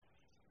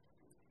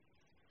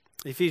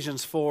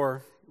Ephesians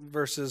 4,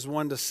 verses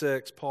 1 to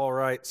 6, Paul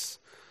writes,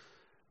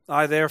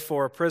 I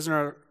therefore, a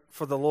prisoner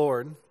for the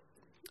Lord,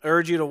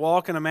 urge you to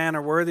walk in a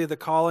manner worthy of the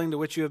calling to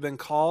which you have been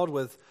called,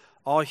 with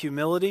all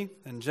humility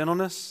and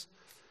gentleness,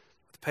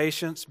 with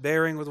patience,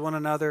 bearing with one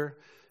another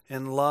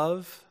in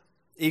love,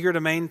 eager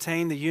to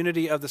maintain the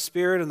unity of the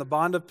Spirit and the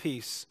bond of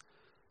peace.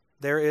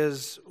 There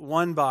is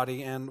one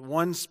body and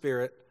one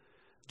Spirit,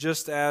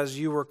 just as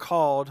you were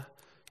called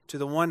to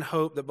the one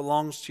hope that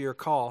belongs to your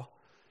call.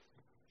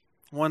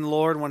 One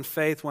Lord, one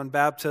faith, one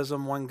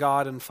baptism, one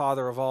God and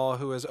Father of all,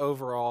 who is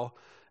over all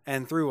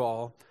and through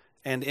all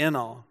and in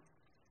all.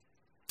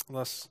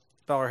 Let's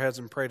bow our heads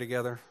and pray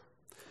together.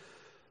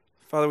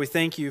 Father, we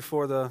thank you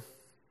for the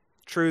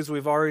truths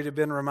we've already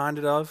been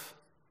reminded of,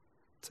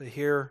 to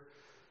hear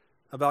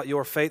about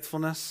your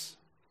faithfulness,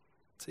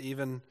 to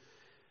even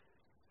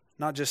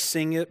not just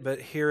sing it,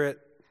 but hear it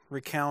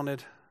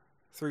recounted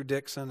through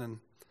Dixon. And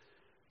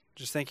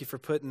just thank you for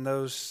putting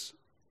those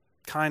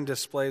kind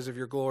displays of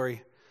your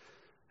glory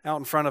out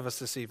in front of us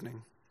this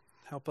evening.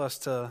 Help us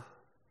to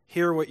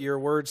hear what your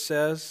word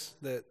says,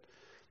 that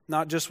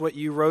not just what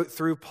you wrote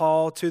through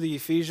Paul to the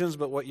Ephesians,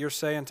 but what you're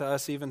saying to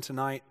us even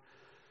tonight.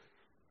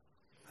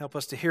 Help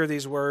us to hear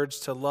these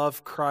words, to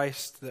love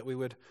Christ, that we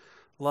would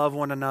love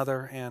one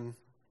another and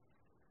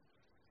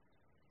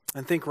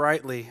think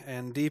rightly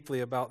and deeply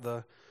about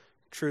the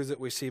truth that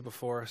we see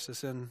before us.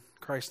 It's in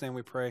Christ's name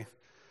we pray.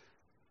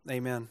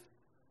 Amen.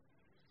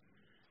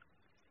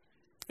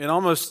 In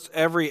almost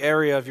every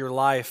area of your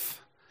life,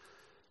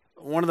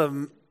 one of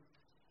the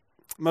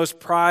most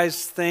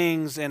prized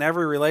things in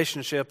every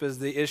relationship is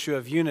the issue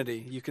of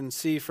unity. You can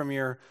see from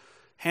your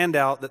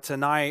handout that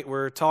tonight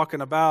we're talking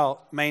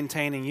about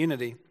maintaining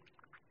unity.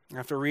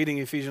 After reading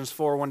Ephesians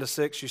 4, 1 to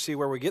 6, you see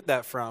where we get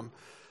that from.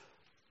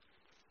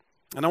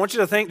 And I want you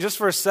to think just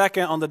for a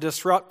second on the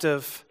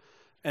disruptive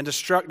and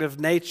destructive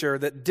nature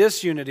that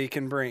disunity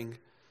can bring.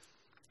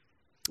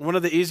 One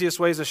of the easiest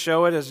ways to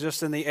show it is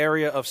just in the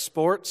area of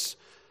sports.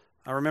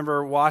 I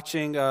remember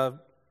watching a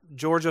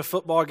Georgia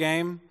football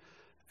game,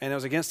 and it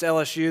was against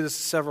LSU. This is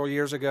several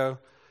years ago.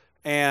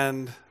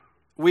 And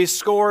we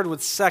scored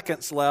with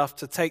seconds left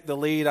to take the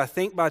lead, I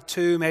think by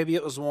 2, maybe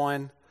it was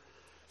 1.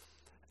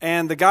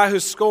 And the guy who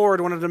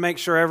scored wanted to make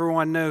sure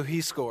everyone knew he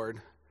scored.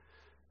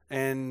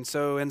 And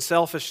so in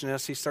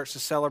selfishness, he starts to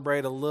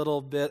celebrate a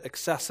little bit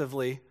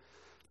excessively,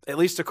 at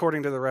least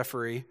according to the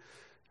referee.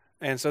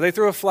 And so they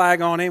threw a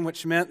flag on him,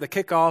 which meant the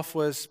kickoff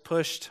was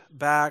pushed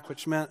back,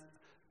 which meant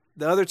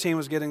the other team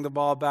was getting the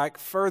ball back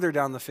further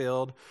down the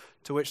field,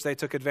 to which they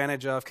took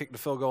advantage of, kicked the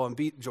field goal, and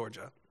beat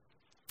Georgia.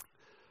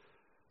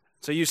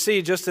 So you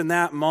see just in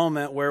that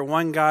moment where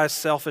one guy's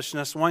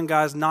selfishness, one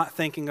guy's not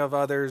thinking of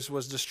others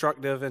was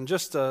destructive, and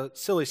just a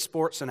silly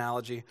sports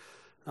analogy.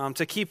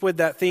 To keep with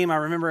that theme, I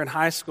remember in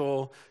high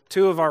school,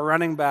 2 of our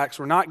running backs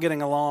were not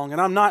getting along, and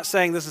I'm not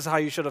saying this is how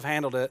you should have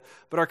handled it,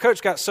 but our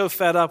coach got so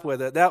fed up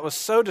with it. That was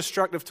so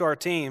destructive to our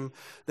team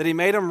that he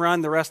made them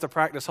run the rest of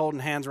practice holding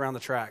hands around the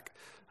track.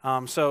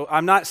 So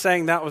I'm not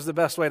saying that was the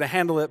best way to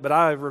handle it, but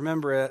I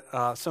remember it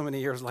so many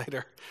years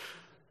later.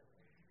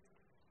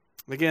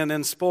 Again,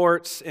 in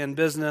sports, in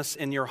business,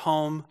 in your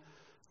home,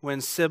 when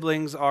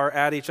siblings are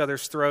at each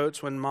other's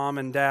throats, when mom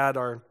and dad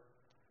are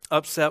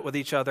upset with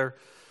each other,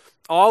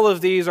 all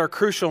of these are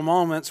crucial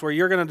moments where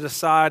you're going to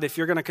decide if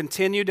you're going to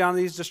continue down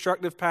these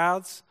destructive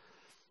paths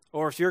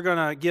or if you're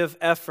going to give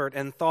effort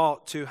and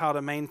thought to how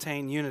to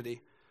maintain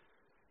unity.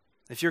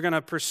 If you're going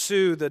to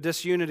pursue the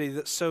disunity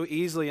that so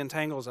easily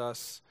entangles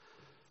us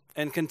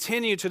and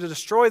continue to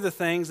destroy the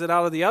things that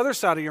out of the other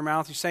side of your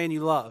mouth you're saying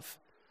you love.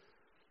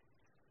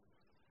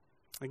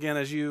 Again,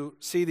 as you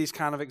see these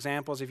kind of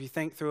examples, if you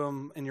think through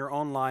them in your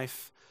own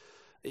life,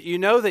 you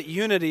know that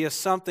unity is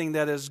something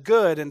that is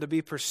good and to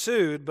be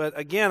pursued. But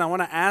again, I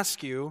want to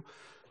ask you,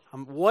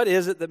 what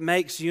is it that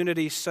makes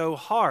unity so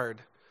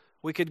hard?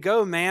 We could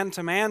go man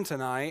to man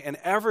tonight and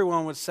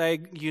everyone would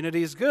say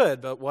unity is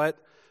good, but what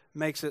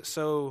makes it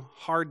so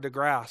hard to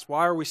grasp?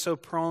 Why are we so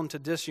prone to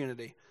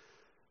disunity?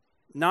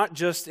 Not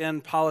just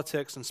in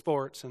politics and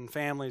sports and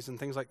families and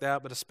things like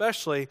that, but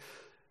especially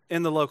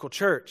in the local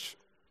church.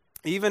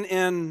 Even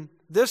in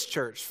this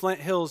church, Flint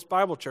Hills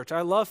Bible Church.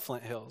 I love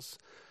Flint Hills.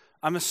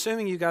 I'm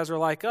assuming you guys are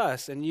like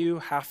us and you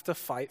have to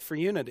fight for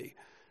unity.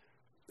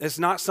 It's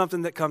not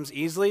something that comes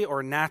easily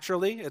or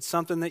naturally. It's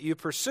something that you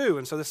pursue.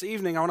 And so this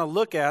evening I want to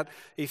look at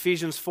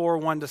Ephesians 4,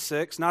 1 to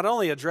 6, not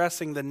only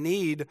addressing the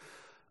need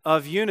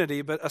of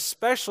unity, but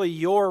especially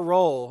your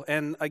role.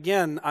 And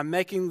again, I'm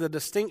making the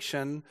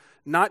distinction,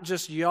 not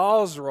just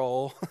y'all's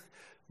role,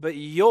 but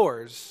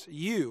yours,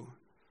 you.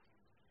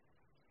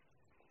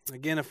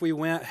 Again, if we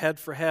went head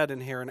for head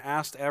in here and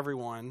asked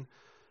everyone,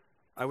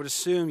 I would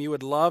assume you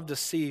would love to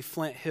see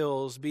Flint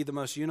Hills be the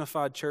most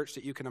unified church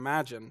that you can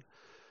imagine.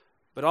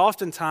 But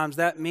oftentimes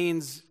that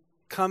means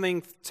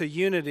coming to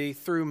unity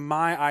through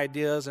my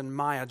ideas and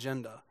my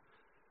agenda.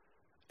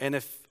 And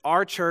if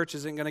our church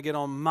isn't going to get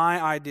on my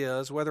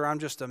ideas, whether I'm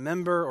just a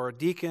member or a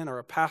deacon or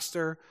a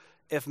pastor,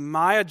 if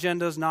my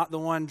agenda is not the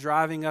one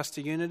driving us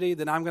to unity,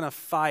 then I'm going to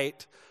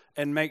fight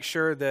and make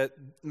sure that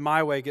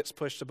my way gets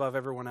pushed above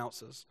everyone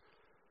else's.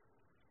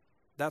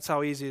 That's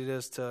how easy it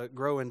is to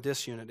grow in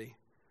disunity.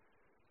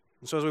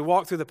 And so as we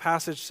walk through the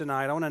passage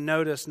tonight, I want to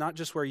notice not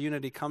just where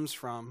unity comes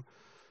from,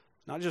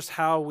 not just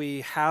how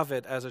we have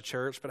it as a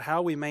church, but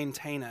how we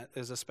maintain it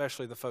is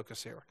especially the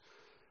focus here.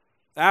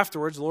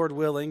 Afterwards, Lord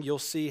willing, you'll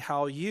see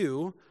how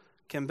you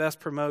can best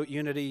promote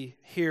unity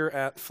here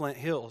at Flint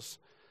Hills.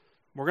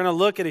 We're going to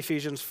look at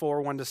Ephesians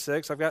 4,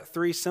 1-6. I've got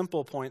 3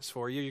 simple points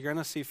for you. You're going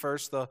to see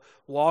first the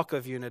walk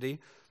of unity,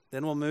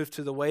 then we'll move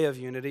to the way of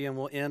unity, and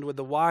we'll end with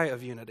the why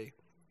of unity.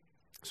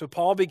 So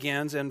Paul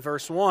begins in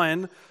verse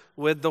 1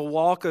 with the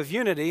walk of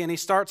unity, and he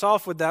starts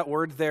off with that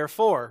word,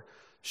 therefore,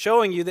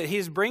 showing you that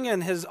he's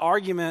bringing his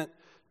argument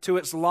to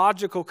its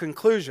logical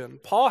conclusion.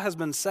 Paul has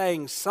been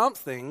saying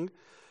something,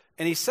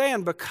 and he's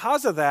saying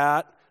because of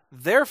that,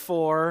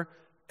 therefore,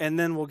 and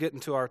then we'll get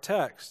into our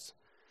text.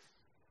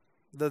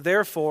 The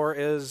therefore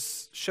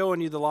is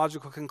showing you the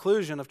logical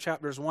conclusion of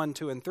chapters 1,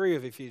 2, and 3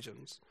 of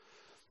Ephesians.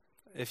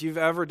 If you've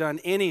ever done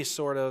any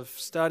sort of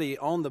study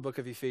on the book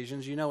of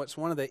Ephesians, you know it's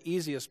one of the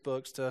easiest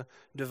books to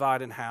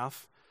divide in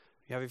half.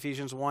 You have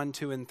Ephesians 1,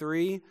 2, and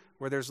 3,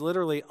 where there's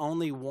literally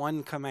only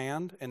one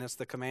command, and it's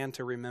the command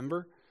to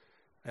remember.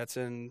 That's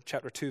in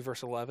chapter 2,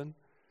 verse 11.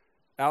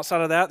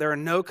 Outside of that, there are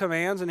no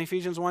commands in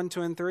Ephesians 1,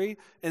 2, and 3.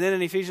 And then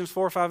in Ephesians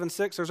 4, 5, and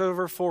 6, there's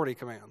over 40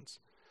 commands.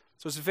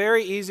 So it's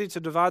very easy to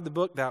divide the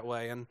book that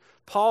way. And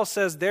Paul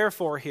says,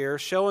 therefore, here,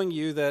 showing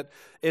you that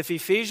if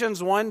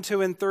Ephesians 1,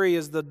 2, and 3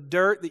 is the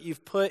dirt that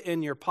you've put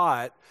in your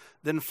pot,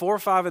 then 4,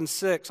 5, and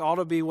 6 ought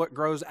to be what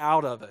grows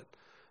out of it.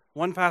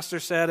 One pastor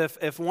said,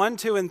 if 1,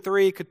 2, and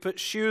 3 could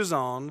put shoes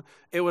on,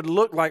 it would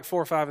look like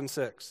 4, 5, and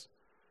 6.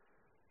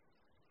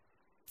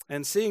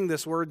 And seeing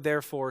this word,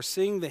 therefore,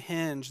 seeing the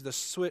hinge, the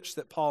switch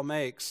that Paul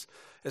makes,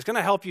 is going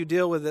to help you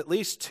deal with at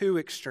least 2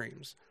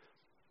 extremes.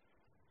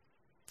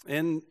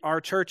 In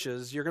our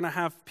churches, you're going to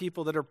have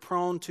people that are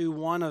prone to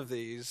one of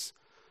these.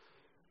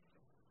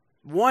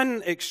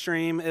 One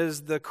extreme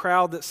is the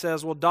crowd that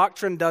says, well,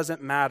 doctrine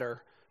doesn't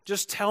matter.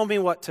 Just tell me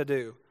what to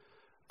do.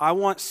 I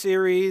want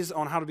series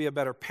on how to be a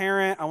better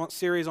parent. I want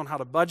series on how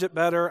to budget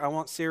better. I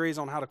want series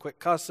on how to quit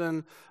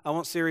cussing. I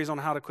want series on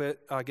how to quit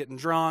getting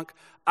drunk.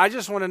 I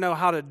just want to know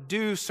how to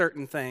do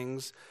certain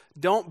things.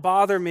 Don't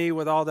bother me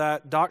with all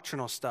that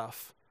doctrinal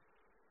stuff.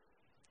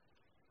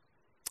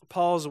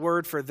 Paul's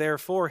word for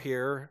therefore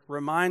here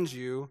reminds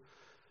you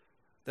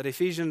that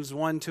Ephesians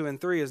 1, 2,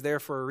 and 3 is there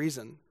for a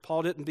reason.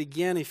 Paul didn't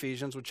begin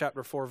Ephesians with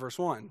chapter 4, verse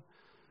 1.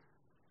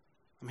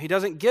 He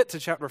doesn't get to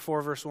chapter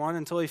 4, verse 1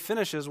 until he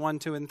finishes 1,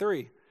 2, and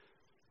 3.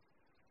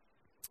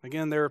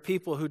 Again, there are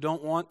people who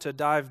don't want to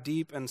dive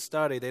deep and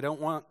study. They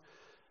don't want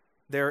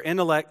their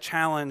intellect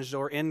challenged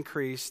or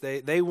increased.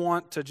 They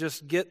want to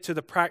just get to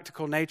the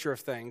practical nature of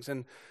things.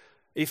 And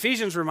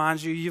Ephesians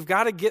reminds you, you've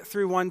got to get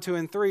through 1, 2,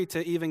 and 3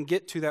 to even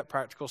get to that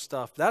practical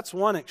stuff. That's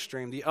one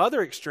extreme. The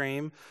other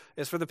extreme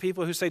is for the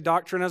people who say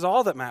doctrine is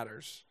all that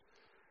matters.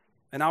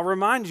 And I'll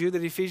remind you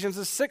that Ephesians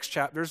is 6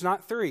 chapters,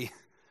 not 3.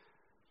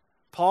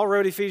 Paul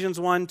wrote Ephesians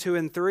 1, 2,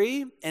 and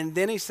 3, and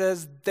then he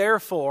says,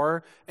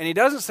 therefore, and he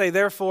doesn't say,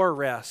 therefore,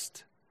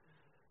 rest.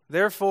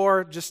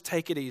 Therefore, just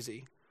take it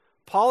easy.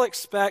 Paul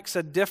expects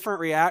a different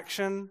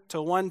reaction to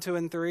 1, 2,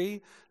 and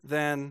 3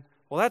 than,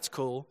 well, that's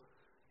cool.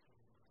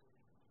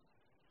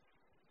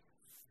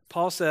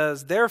 Paul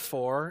says,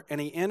 therefore, and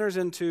he enters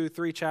into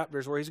 3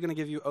 chapters where he's going to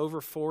give you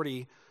over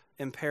 40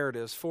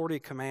 imperatives, 40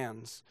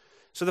 commands.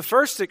 So the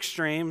first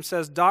extreme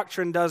says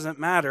doctrine doesn't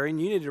matter,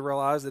 and you need to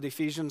realize that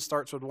Ephesians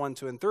starts with 1,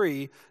 2, and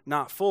 3,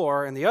 not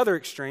 4. And the other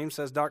extreme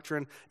says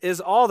doctrine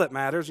is all that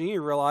matters, and you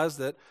need to realize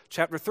that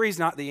chapter 3 is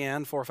not the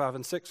end, 4, 5,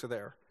 and 6 are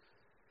there.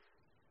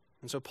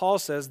 And so Paul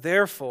says,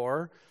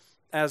 therefore,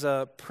 as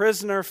a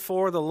prisoner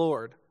for the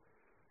Lord,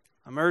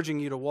 I'm urging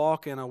you to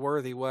walk in a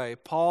worthy way.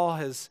 Paul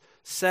is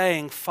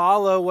saying,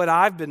 follow what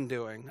I've been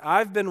doing.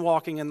 I've been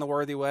walking in the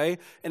worthy way,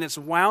 and it's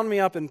wound me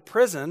up in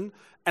prison,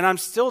 and I'm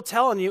still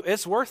telling you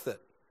it's worth it.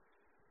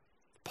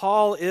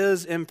 Paul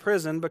is in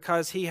prison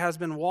because he has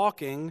been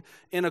walking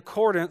in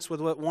accordance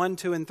with what 1,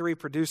 2, and 3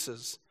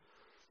 produces.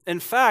 In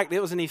fact,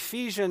 it was an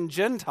Ephesian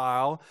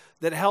Gentile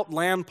that helped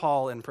land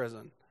Paul in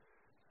prison.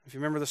 If you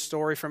remember the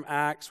story from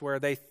Acts where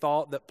they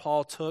thought that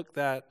Paul took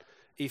that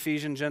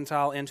Ephesian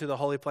Gentile into the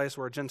holy place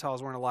where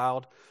Gentiles weren't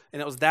allowed,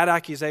 and it was that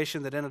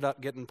accusation that ended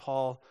up getting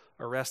Paul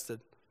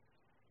arrested.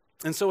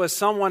 And so as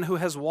someone who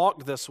has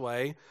walked this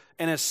way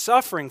and is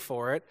suffering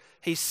for it,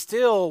 he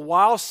still,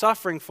 while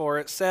suffering for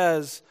it,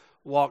 says,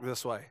 walk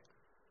this way.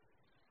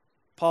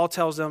 Paul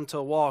tells them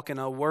to walk in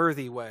a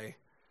worthy way.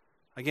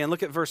 Again,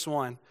 look at verse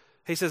 1.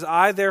 He says,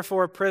 I,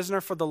 therefore, a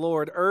prisoner for the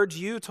Lord, urge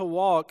you to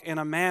walk in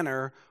a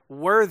manner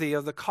worthy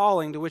of the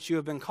calling to which you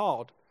have been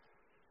called.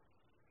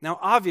 Now,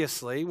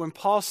 obviously, when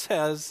Paul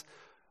says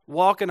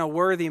walk in a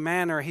worthy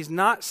manner, he's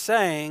not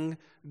saying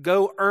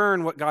go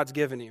earn what God's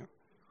given you.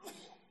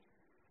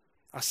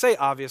 I say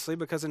obviously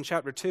because in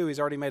chapter 2, he's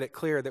already made it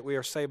clear that we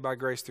are saved by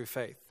grace through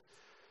faith.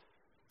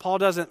 Paul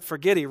doesn't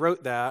forget he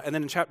wrote that, and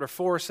then in chapter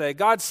 4 say,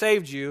 God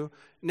saved you,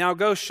 now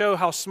go show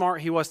how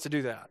smart he was to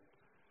do that.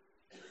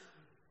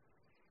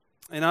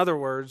 In other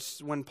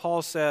words, when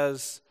Paul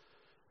says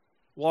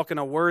walk in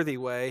a worthy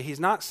way, he's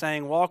not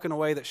saying walk in a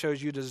way that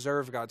shows you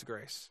deserve God's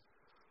grace.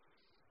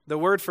 The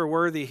word for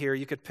worthy here,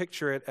 you could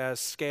picture it as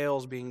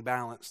scales being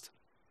balanced.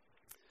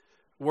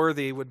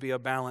 Worthy would be a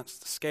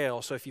balanced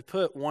scale. So if you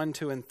put 1,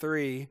 2, and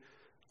 3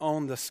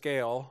 on the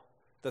scale,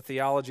 the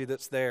theology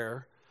that's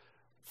there,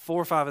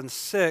 4, 5, and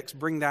 6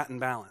 bring that in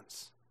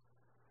balance.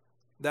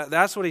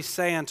 That's what he's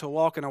saying, to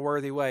walk in a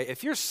worthy way.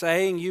 If you're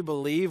saying you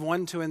believe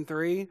 1, 2, and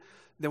 3,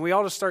 then we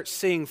ought to start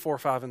seeing 4,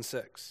 5, and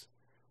 6.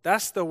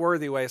 That's the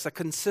worthy way. It's a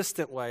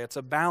consistent way. It's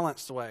a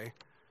balanced way.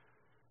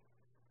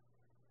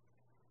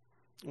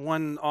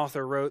 One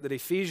author wrote that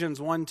Ephesians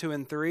 1, 2,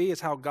 and 3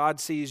 is how God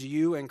sees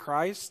you in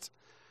Christ.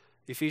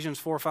 Ephesians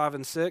 4, 5,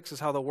 and 6 is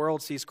how the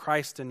world sees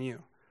Christ in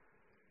you.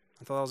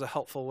 I thought that was a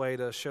helpful way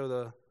to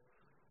show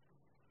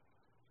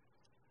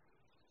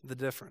the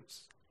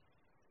difference.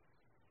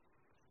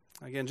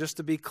 Again, just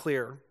to be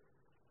clear,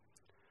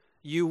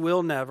 you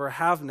will never,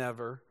 have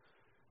never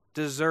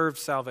deserved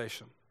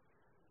salvation.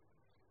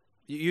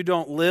 You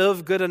don't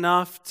live good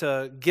enough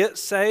to get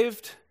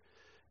saved,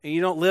 and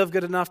you don't live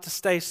good enough to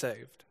stay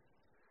saved.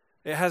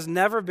 It has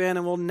never been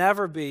and will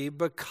never be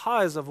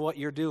because of what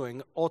you're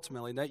doing,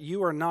 ultimately, that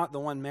you are not the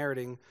one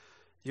meriting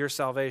your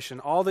salvation.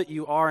 All that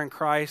you are in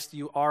Christ,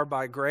 you are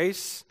by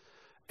grace,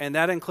 and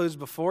that includes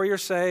before you're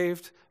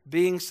saved,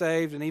 being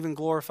saved, and even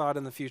glorified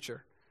in the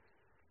future.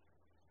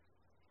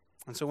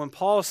 And so when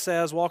Paul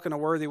says walk in a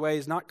worthy way,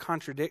 he's not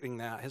contradicting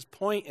that. His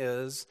point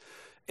is,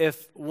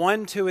 if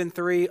 1, 2, and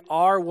 3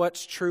 are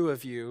what's true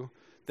of you,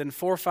 then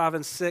 4, 5,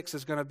 and 6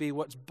 is going to be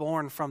what's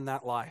born from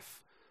that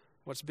life,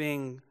 what's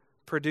being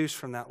produced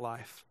from that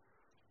life.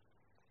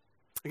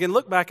 Again,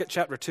 look back at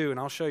chapter 2, and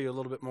I'll show you a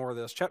little bit more of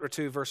this. Chapter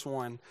 2, verse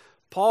 1.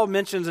 Paul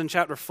mentions in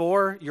chapter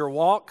 4 your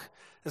walk.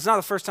 It's not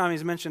the first time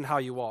he's mentioned how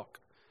you walk.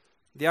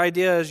 The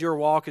idea is your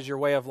walk is your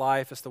way of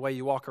life. It's the way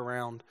you walk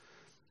around.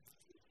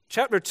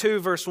 Chapter 2,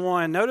 verse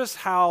 1, notice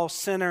how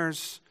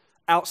sinners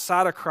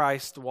outside of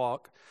Christ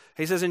walk.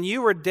 He says, and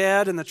you were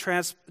dead in the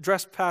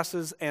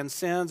trespasses and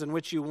sins in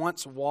which you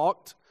once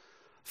walked,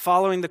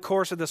 following the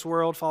course of this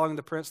world, following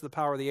the prince of the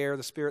power of the air,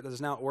 the spirit that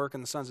is now at work in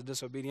the sons of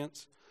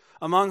disobedience,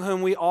 among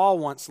whom we all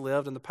once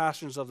lived in the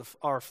passions of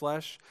our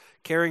flesh,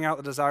 carrying out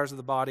the desires of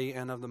the body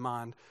and of the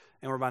mind,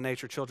 and were by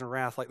nature children of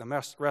wrath like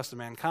the rest of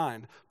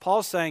mankind.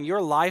 Paul's saying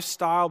your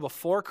lifestyle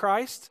before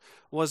Christ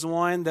was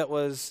one that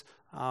was,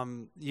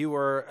 you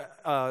were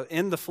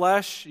in the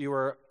flesh, you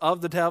were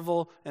of the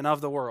devil and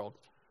of the world.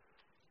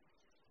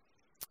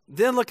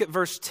 Then look at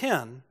verse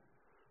 10.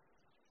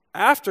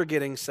 After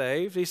getting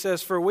saved, he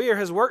says, for we are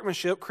his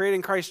workmanship,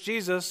 creating Christ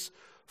Jesus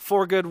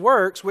for good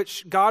works,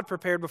 which God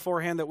prepared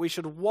beforehand that we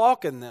should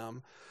walk in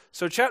them.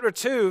 So chapter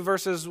 2,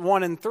 verses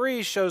 1 and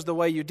 3 shows the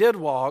way you did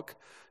walk.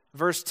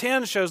 Verse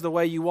 10 shows the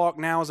way you walk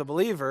now as a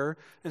believer.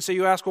 And so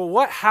you ask, well,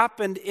 what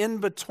happened in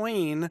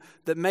between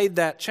that made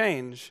that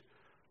change?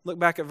 Look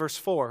back at verse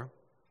 4.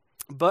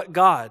 But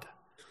God,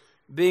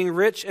 being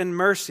rich in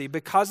mercy,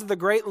 because of the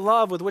great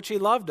love with which he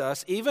loved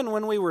us, even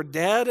when we were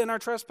dead in our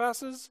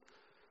trespasses,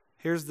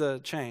 here's the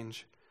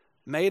change,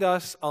 made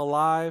us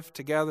alive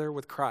together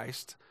with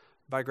Christ.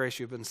 By grace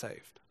you've been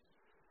saved.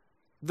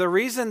 The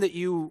reason that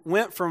you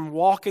went from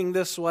walking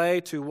this way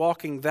to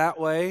walking that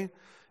way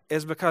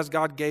is because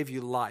God gave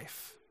you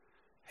life.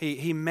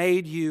 He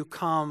made you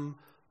come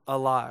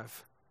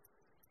alive.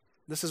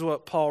 This is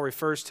what Paul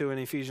refers to in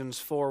Ephesians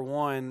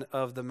 4:1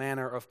 of the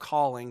manner of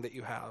calling that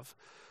you have.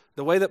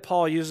 The way that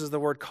Paul uses the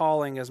word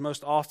calling is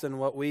most often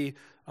what we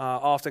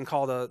often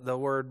call the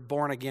word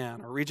born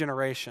again or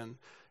regeneration.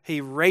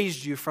 He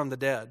raised you from the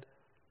dead.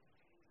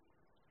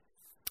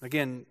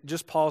 Again,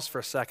 just pause for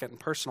a second and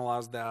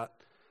personalize that.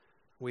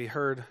 We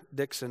heard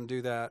Dixon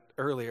do that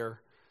earlier.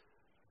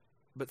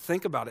 But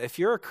think about it. If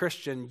you're a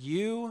Christian,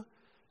 you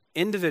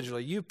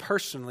individually, you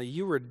personally,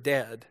 you were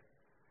dead.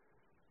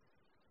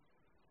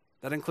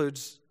 That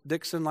includes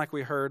Dixon, like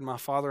we heard. My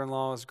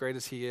father-in-law, as great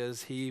as he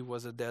is, he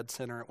was a dead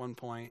sinner at one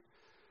point.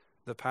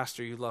 The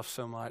pastor you love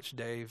so much,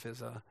 Dave,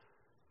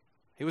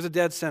 he was a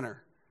dead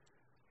sinner.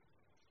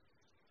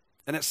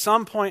 And at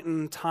some point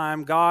in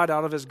time, God,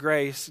 out of his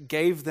grace,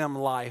 gave them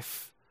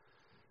life.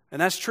 And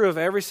that's true of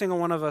every single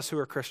one of us who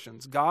are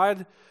Christians.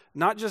 God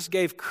not just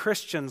gave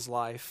Christians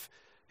life,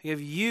 he gave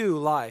you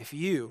life,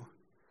 you.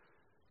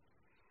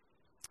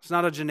 It's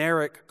not a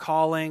generic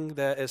calling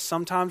that is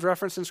sometimes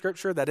referenced in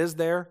Scripture, that is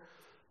there.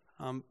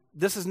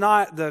 This is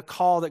not the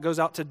call that goes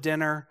out to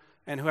dinner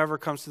and whoever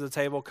comes to the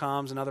table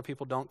comes and other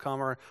people don't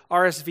come, or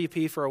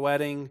RSVP for a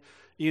wedding.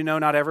 You know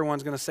not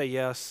everyone's going to say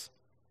yes.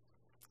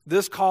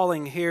 This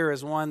calling here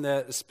is one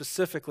that is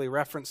specifically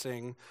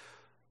referencing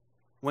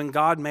when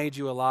God made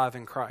you alive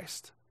in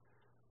Christ.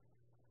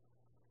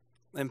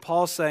 And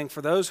Paul's saying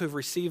for those who've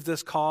received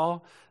this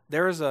call,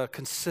 there is a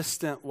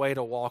consistent way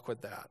to walk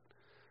with that.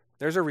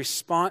 There's a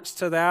response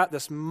to that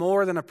that's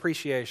more than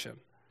appreciation.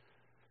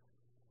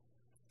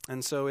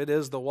 And so it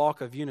is the walk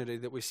of unity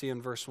that we see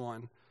in verse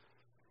 1.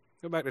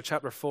 Go back to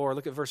chapter 4,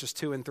 look at verses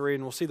 2 and 3,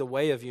 and we'll see the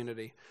way of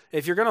unity.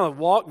 If you're going to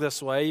walk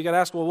this way, you got to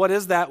ask, well, what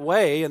is that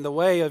way? And the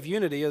way of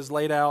unity is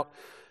laid out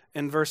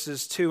in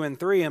verses 2 and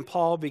 3. And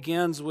Paul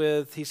begins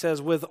with, he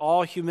says, with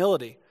all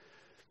humility.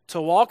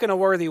 To walk in a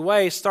worthy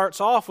way starts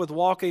off with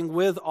walking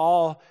with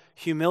all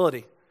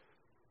humility.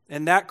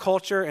 In that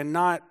culture, and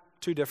not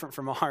too different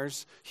from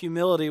ours,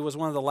 humility was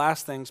one of the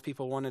last things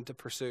people wanted to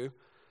pursue.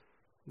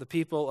 The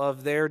people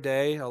of their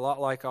day, a lot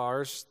like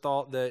ours,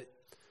 thought that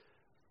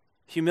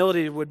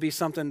humility would be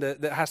something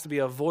that has to be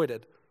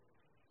avoided.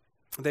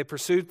 They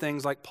pursued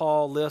things like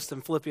Paul lists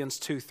in Philippians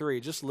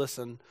 2:3. Just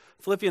listen.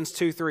 Philippians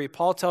 2:3,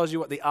 Paul tells you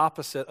what the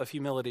opposite of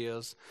humility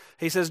is.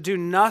 He says, do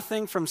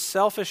nothing from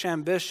selfish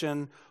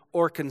ambition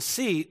or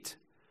conceit,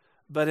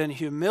 but in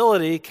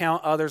humility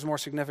count others more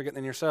significant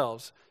than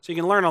yourselves. So you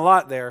can learn a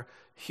lot there.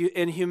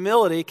 In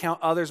humility, count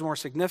others more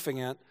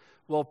significant.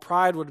 Well,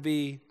 pride would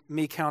be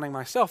me counting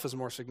myself as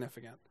more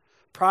significant.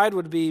 Pride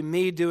would be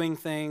me doing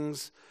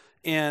things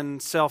in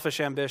selfish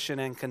ambition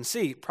and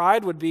conceit.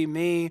 Pride would be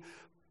me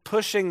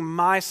pushing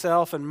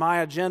myself and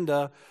my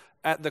agenda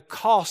at the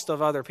cost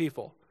of other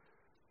people.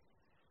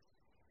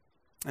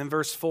 In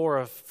verse 4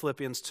 of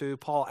Philippians 2,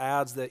 Paul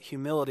adds that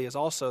humility is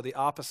also the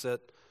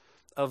opposite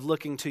of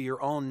looking to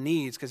your own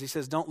needs, because he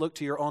says don't look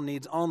to your own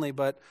needs only,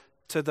 but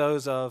to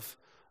those of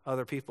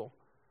other people.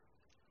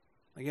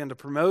 Again, to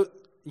promote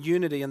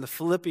unity in the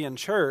Philippian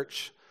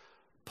church,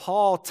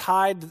 Paul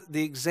tied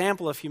the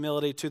example of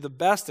humility to the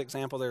best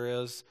example there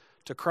is,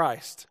 to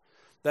Christ.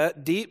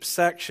 That deep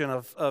section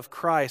of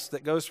Christ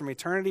that goes from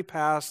eternity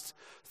past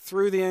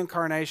through the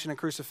incarnation and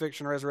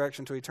crucifixion and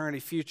resurrection to eternity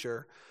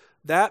future,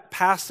 that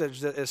passage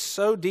that is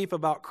so deep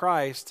about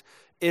Christ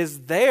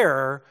is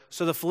there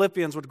so the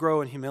Philippians would grow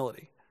in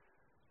humility.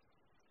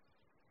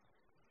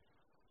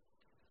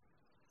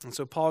 And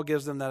so Paul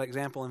gives them that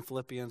example in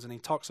Philippians, and he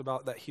talks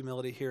about that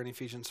humility here in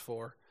Ephesians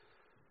 4.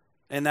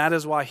 And that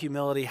is why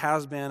humility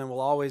has been and will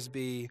always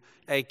be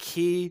a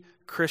key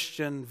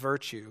Christian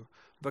virtue,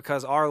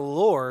 because our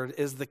Lord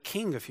is the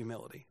King of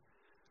humility.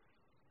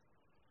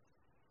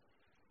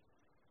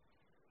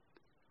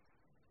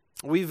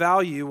 We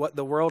value what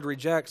the world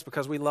rejects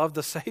because we love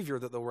the Savior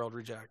that the world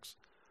rejects.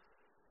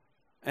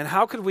 And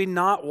how could we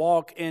not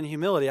walk in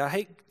humility? I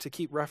hate to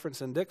keep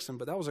referencing Dixon,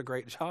 but that was a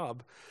great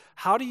job.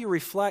 How do you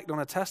reflect on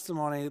a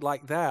testimony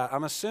like that?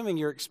 I'm assuming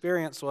your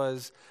experience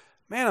was,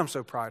 man, I'm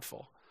so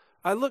prideful.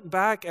 I look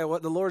back at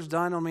what the Lord's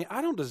done on me.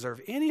 I don't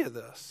deserve any of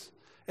this.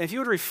 And if you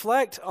would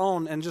reflect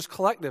on, and just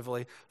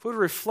collectively, if we would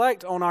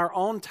reflect on our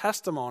own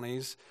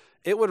testimonies,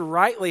 it would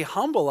rightly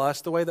humble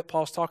us the way that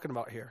Paul's talking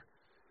about here.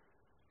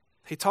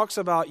 He talks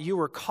about you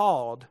were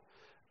called,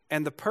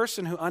 and the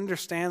person who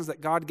understands that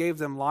God gave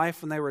them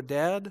life when they were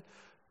dead,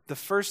 the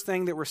first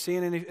thing that we're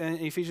seeing in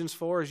Ephesians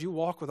 4 is you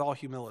walk with all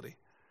humility.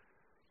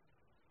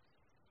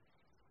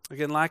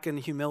 Again, lacking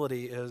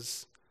humility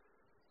is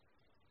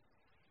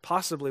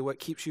possibly what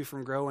keeps you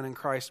from growing in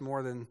Christ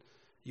more than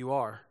you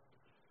are.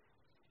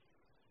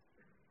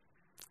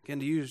 Again,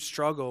 do you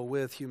struggle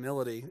with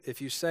humility?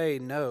 If you say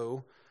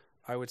no,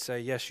 I would say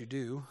yes, you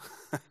do.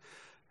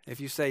 If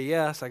you say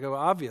yes, I go,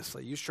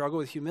 obviously, you struggle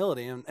with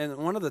humility. And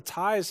one of the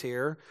ties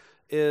here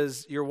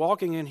is you're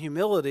walking in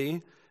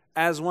humility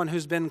as one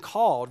who's been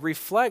called.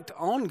 Reflect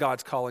on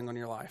God's calling on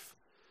your life.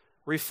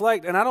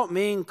 Reflect, and I don't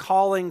mean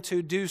calling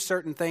to do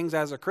certain things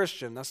as a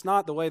Christian. That's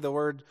not the way the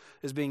word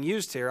is being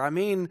used here. I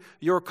mean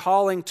your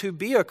calling to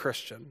be a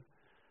Christian.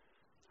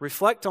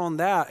 Reflect on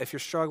that if you're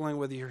struggling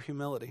with your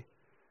humility.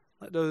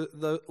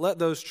 Let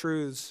those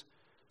truths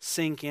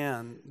sink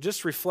in.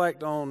 Just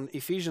reflect on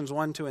Ephesians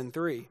 1, 2, and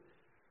 3.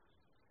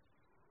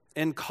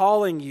 In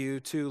calling you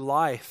to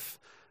life,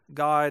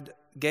 God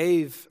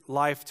gave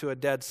life to a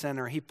dead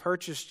sinner. He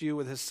purchased you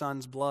with his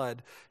son's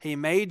blood. He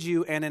made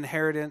you an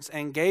inheritance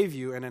and gave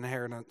you an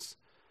inheritance.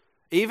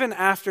 Even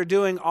after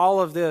doing all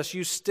of this,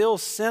 you still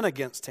sin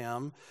against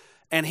him,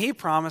 and he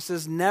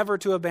promises never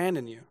to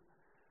abandon you.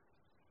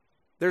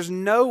 There's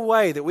no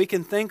way that we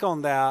can think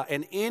on that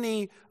in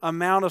any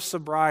amount of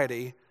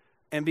sobriety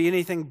and be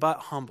anything but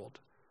humbled.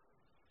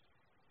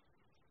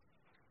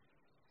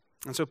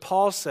 And so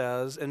Paul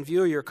says, in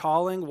view of your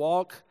calling,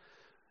 walk.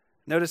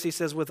 Notice he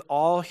says, with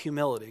all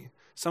humility.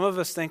 Some of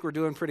us think we're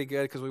doing pretty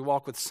good because we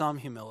walk with some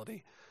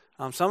humility.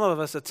 Some of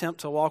us attempt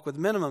to walk with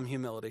minimum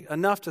humility,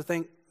 enough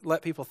to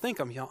let people think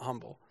I'm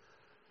humble.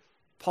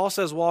 Paul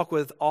says, walk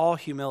with all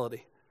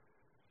humility.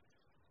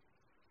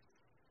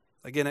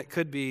 Again, it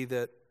could be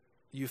that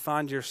you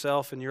find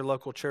yourself in your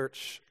local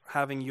church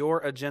having your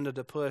agenda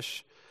to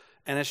push,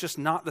 and it's just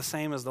not the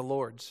same as the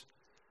Lord's.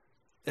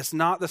 It's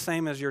not the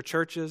same as your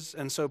church's,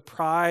 and so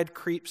pride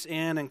creeps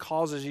in and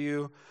causes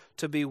you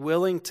to be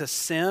willing to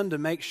sin to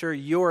make sure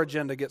your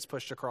agenda gets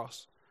pushed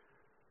across.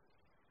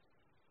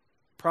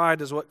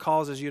 Pride is what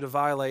causes you to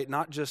violate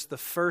not just the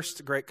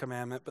first great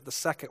commandment, but the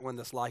second one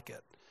that's like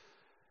it.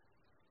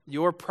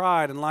 Your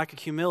pride and lack of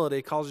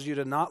humility causes you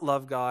to not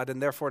love God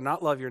and therefore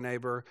not love your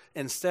neighbor,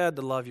 instead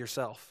to love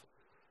yourself.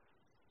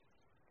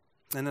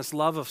 And this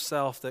love of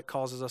self that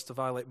causes us to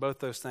violate both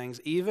those things,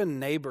 even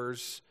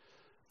neighbors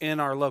in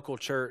our local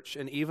church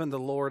and even the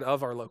Lord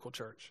of our local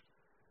church.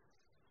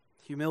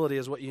 Humility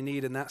is what you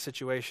need in that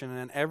situation and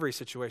in every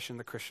situation in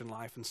the Christian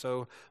life. And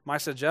so my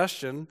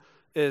suggestion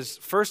is,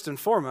 first and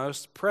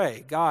foremost,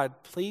 pray, God,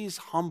 please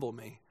humble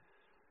me.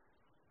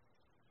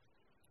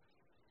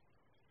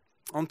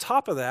 On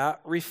top of that,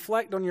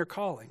 reflect on your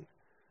calling.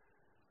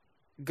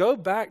 Go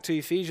back to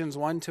Ephesians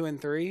 1, 2, and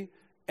 3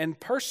 and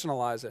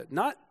personalize it.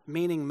 Not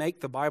meaning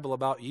make the Bible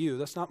about you.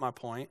 That's not my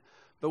point.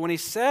 But when he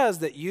says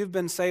that you've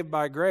been saved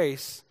by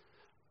grace,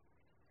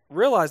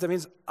 realize that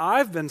means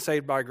I've been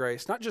saved by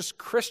grace. Not just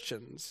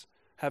Christians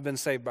have been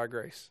saved by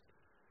grace.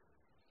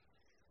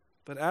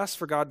 But ask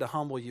for God to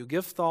humble you.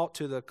 Give thought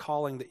to the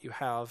calling that you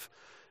have.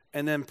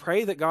 And then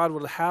pray that God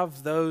will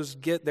have those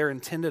get their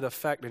intended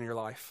effect in your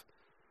life.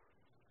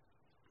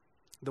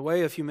 The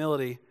way of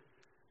unity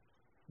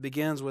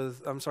begins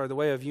with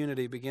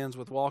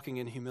walking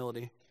in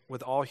humility,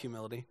 with all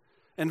humility.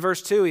 In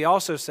verse 2, he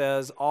also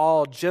says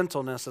all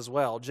gentleness as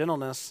well.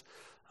 Gentleness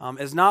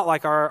is not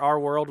like our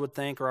world would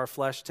think, or our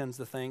flesh tends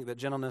to think, that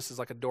gentleness is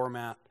like a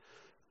doormat.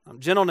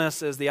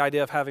 Gentleness is the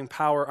idea of having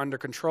power under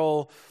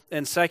control.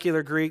 In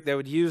secular Greek, they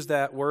would use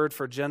that word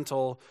for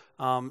gentle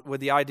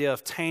with the idea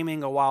of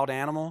taming a wild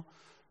animal.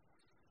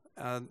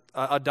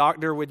 A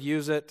doctor would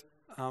use it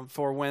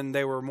for when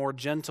they were more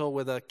gentle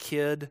with a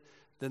kid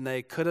than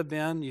they could have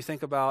been. You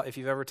think about if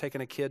you've ever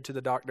taken a kid to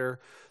the doctor,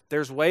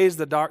 there's ways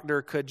the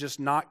doctor could just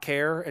not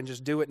care and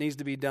just do what needs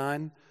to be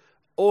done.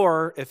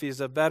 Or if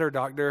he's a better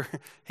doctor,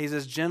 he's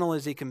as gentle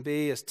as he can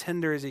be, as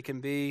tender as he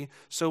can be.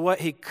 So what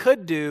he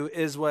could do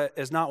is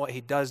not what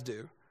he does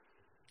do.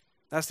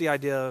 That's the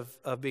idea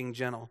of being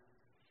gentle.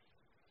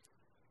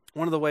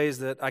 One of the ways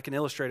that I can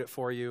illustrate it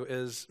for you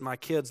is my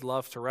kids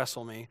love to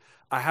wrestle me.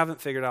 I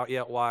haven't figured out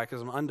yet why,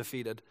 because I'm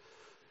undefeated.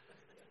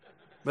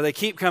 But they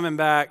keep coming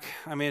back.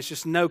 I mean, it's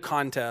just no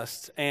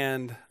contest.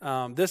 And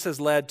this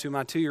has led to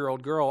my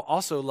 2-year-old girl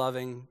also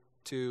loving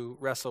to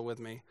wrestle with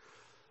me.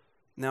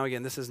 Now,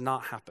 again, this has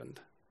not happened.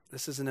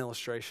 This is an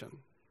illustration.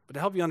 But to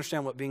help you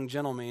understand what being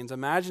gentle means,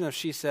 imagine if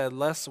she said,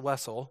 "Let's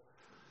wrestle,"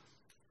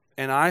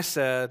 and I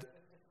said,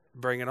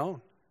 "Bring it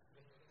on."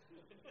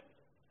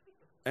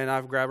 And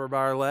I grab her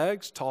by her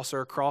legs, toss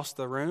her across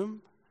the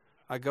room.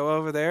 I go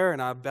over there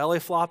and I belly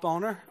flop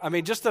on her. I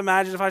mean, just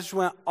imagine if I just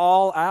went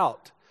all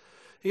out.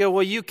 You go,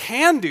 well, you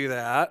can do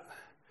that.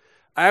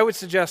 I would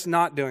suggest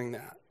not doing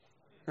that,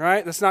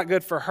 right? That's not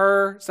good for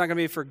her. It's not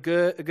going to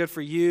be good for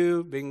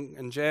you being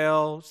in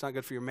jail. It's not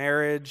good for your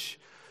marriage.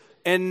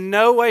 In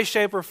no way,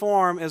 shape, or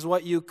form is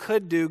what you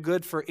could do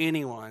good for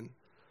anyone.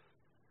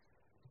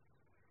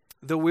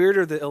 The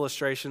weirder the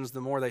illustrations,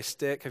 the more they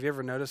stick. Have you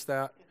ever noticed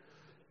that?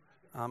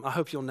 I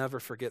hope you'll never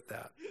forget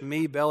that.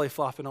 Me belly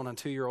flopping on a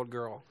 2-year-old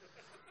girl.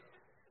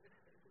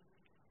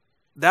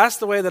 That's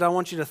the way that I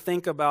want you to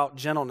think about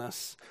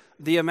gentleness.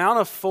 The amount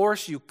of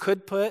force you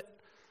could put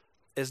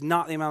is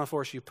not the amount of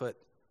force you put.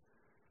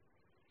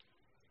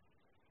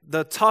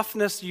 The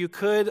toughness you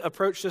could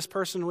approach this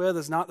person with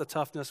is not the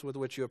toughness with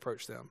which you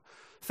approach them.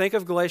 Think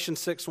of Galatians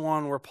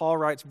 6:1, where Paul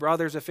writes,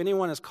 "Brothers, if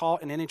anyone is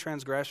caught in any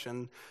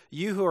transgression,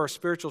 you who are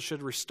spiritual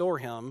should restore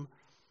him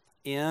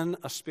in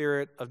a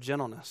spirit of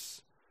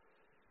gentleness."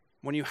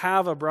 When you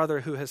have a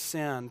brother who has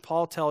sinned,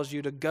 Paul tells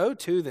you to go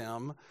to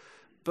them,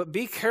 but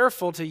be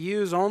careful to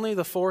use only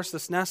the force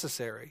that's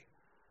necessary.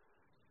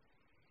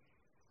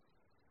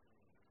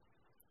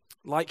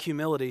 Like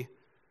humility,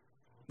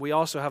 we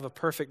also have a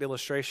perfect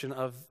illustration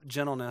of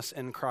gentleness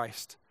in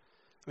Christ.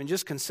 I mean,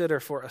 just consider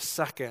for a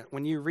second,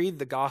 when you read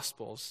the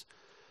Gospels,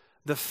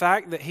 the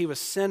fact that he was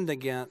sinned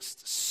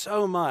against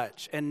so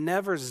much and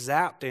never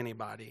zapped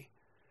anybody.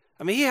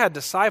 I mean, he had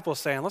disciples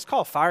saying, "Let's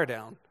call fire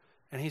down."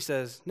 And he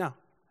says, "No."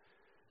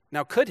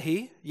 Now, could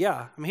he?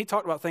 Yeah. I mean, he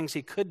talked about things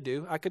he could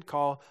do. I could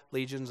call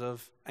legions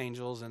of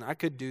angels and I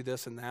could do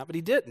this and that, but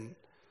he didn't.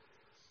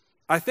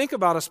 I think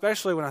about,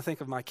 especially when I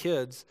think of my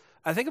kids,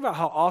 I think about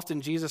how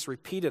often Jesus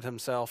repeated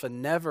himself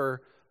and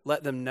never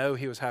let them know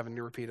he was having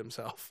to repeat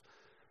himself.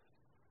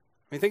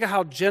 I mean, think of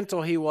how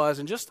gentle he was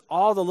and just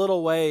all the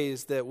little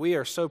ways that we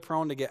are so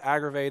prone to get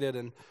aggravated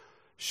and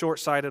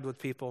short-sighted with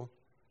people.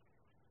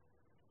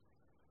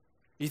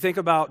 You think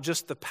about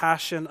just the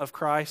passion of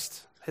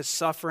Christ, his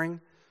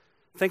suffering.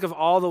 Think of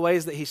all the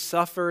ways that he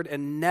suffered,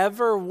 and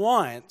never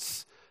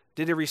once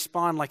did he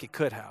respond like he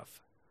could have.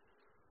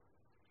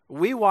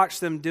 We watch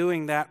them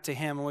doing that to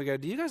him and we go,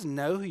 "Do you guys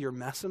know who you're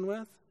messing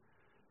with?"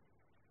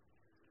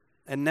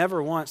 And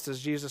never once does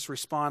Jesus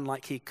respond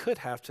like he could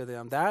have to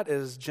them. That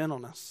is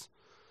gentleness.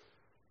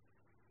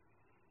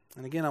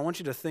 And again, I want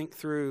you to think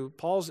through,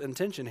 Paul's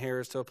intention here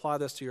is to apply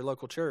this to your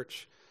local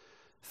church.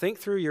 Think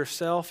through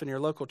yourself and your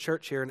local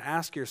church here and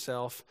ask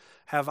yourself,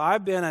 have I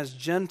been as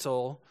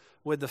gentle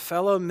with the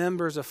fellow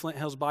members of Flint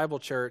Hills Bible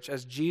Church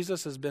as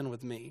Jesus has been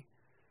with me?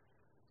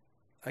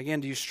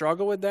 Again, do you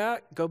struggle with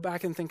that? Go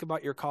back and think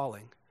about your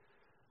calling.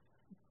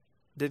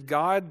 Did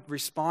God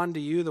respond to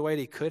you the way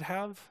that he could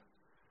have?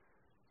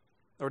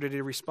 Or did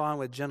he respond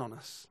with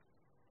gentleness?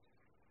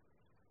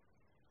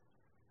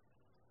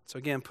 So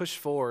again, push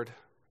forward,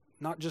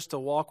 not just to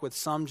walk with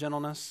some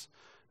gentleness,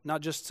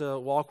 not just to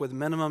walk with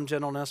minimum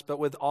gentleness, but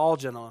with all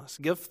gentleness.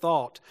 Give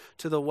thought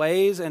to the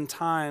ways and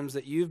times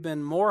that you've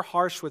been more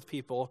harsh with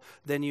people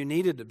than you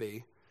needed to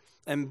be.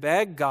 And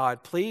beg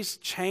God, please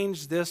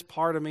change this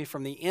part of me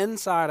from the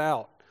inside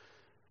out.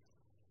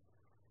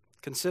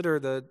 Consider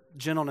the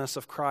gentleness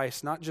of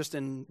Christ, not just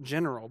in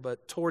general,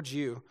 but towards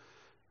you.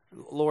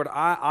 Lord,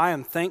 I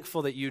am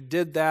thankful that you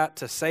did that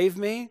to save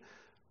me,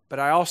 but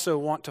I also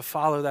want to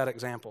follow that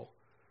example.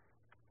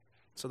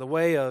 So the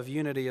way of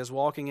unity is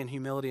walking in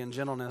humility and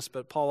gentleness,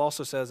 but Paul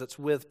also says it's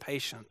with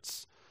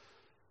patience.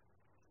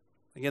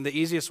 Again, the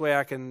easiest way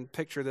I can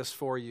picture this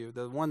for you,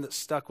 the one that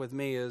stuck with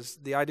me, is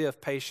the idea of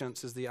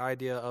patience is the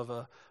idea of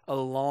a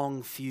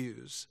long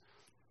fuse.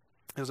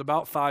 It was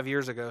about 5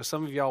 years ago.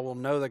 Some of y'all will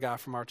know the guy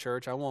from our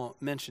church. I won't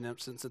mention him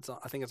since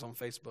I think it's on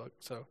Facebook,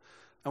 so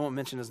I won't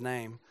mention his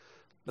name.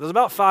 But it was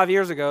about 5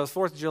 years ago. It was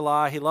 4th of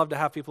July. He loved to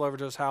have people over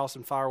to his house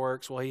and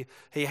fireworks. Well,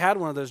 he had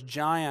one of those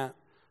giant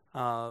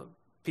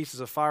pieces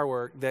of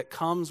firework that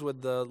comes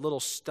with the little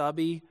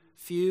stubby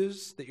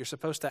fuse that you're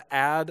supposed to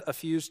add a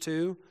fuse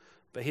to,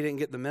 but he didn't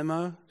get the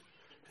memo.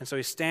 And so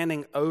he's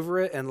standing over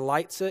it and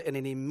lights it, and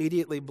it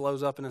immediately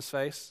blows up in his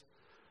face.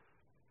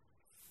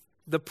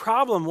 The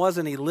problem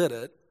wasn't he lit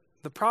it.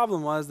 The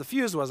problem was the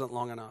fuse wasn't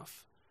long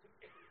enough.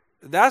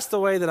 That's the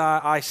way that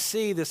I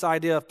see this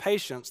idea of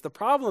patience. The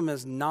problem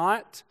is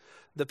not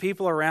the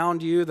people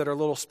around you that are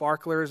little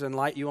sparklers and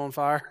light you on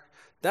fire.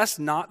 That's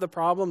not the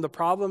problem. The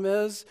problem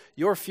is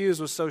your fuse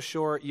was so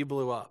short you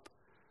blew up.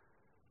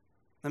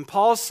 And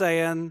Paul's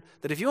saying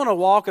that if you want to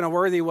walk in a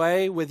worthy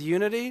way with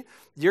unity,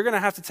 you're going to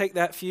have to take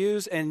that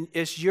fuse and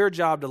it's your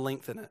job to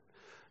lengthen it.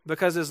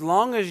 Because as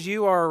long as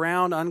you are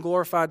around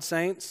unglorified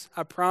saints,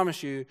 I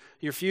promise you,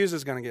 your fuse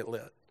is going to get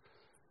lit.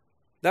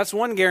 That's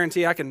one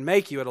guarantee I can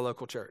make you at a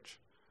local church.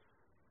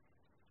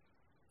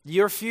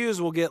 Your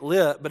fuse will get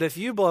lit, but if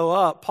you blow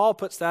up, Paul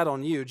puts that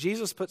on you.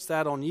 Jesus puts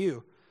that on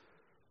you.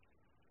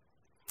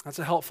 That's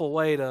a helpful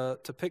way to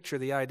picture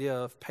the idea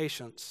of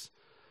patience.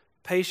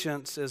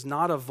 Patience is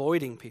not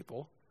avoiding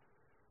people.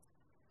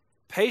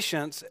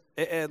 Patience,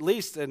 at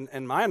least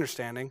in my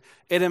understanding,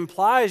 it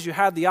implies you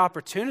had the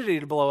opportunity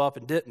to blow up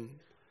and didn't.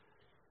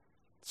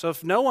 So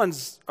if no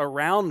one's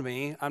around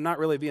me, I'm not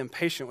really being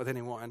patient with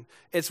anyone.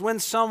 It's when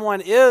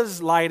someone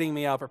is lighting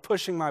me up or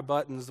pushing my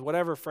buttons,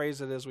 whatever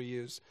phrase it is we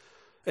use.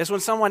 It's when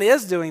someone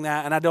is doing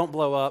that and I don't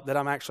blow up that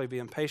I'm actually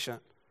being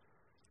patient.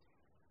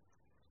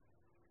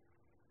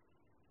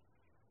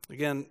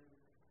 Again,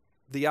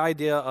 the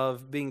idea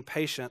of being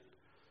patient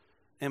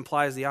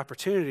implies the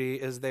opportunity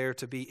is there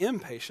to be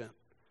impatient.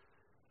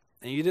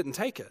 And you didn't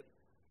take it.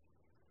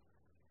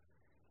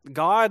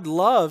 God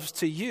loves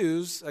to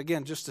use,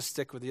 again, just to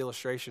stick with the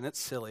illustration, it's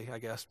silly, I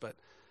guess, but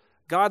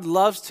God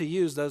loves to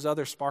use those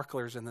other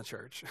sparklers in the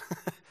church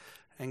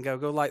and go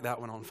light that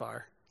one on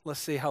fire.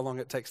 Let's see how long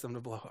it takes them to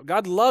blow up.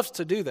 God loves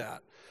to do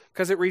that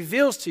because it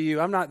reveals to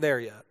you, I'm not there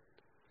yet.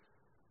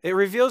 It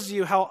reveals to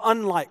you how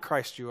unlike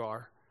Christ you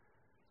are.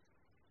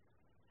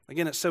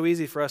 Again, it's so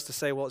easy for us to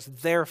say, well, it's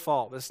their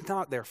fault. But it's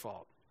not their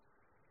fault.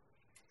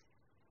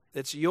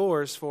 It's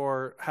yours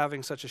for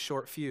having such a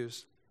short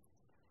fuse.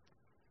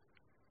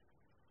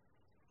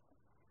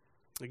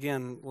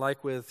 Again,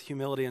 like with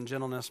humility and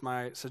gentleness,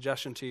 my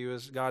suggestion to you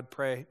is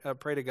pray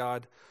to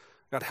God,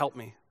 God help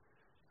me.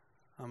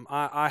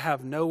 I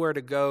have nowhere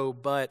to go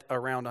but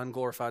around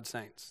unglorified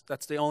saints.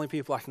 That's the only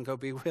people I can go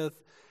be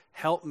with.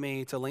 Help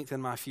me to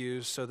lengthen my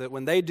fuse so that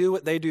when they do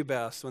what they do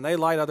best, when they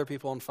light other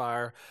people on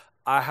fire,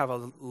 I have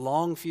a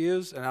long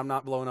fuse and I'm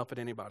not blowing up at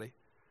anybody.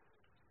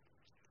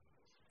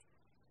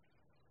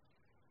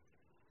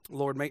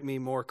 Lord, make me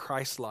more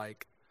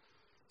Christ-like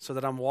so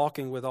that I'm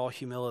walking with all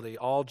humility,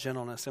 all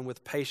gentleness, and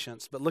with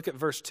patience. But look at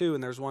verse 2,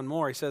 and there's one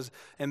more. He says,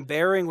 and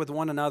bearing with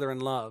one another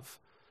in love.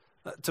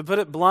 To put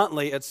it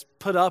bluntly, it's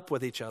put up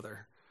with each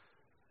other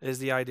is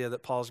the idea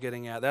that Paul's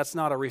getting at. That's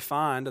not a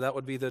refined, that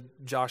would be the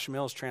Josh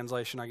Mills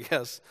translation, I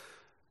guess.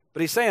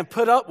 But he's saying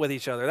put up with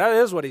each other. That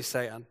is what he's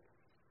saying.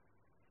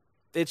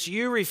 It's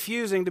you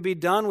refusing to be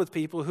done with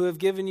people who have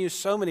given you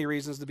so many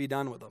reasons to be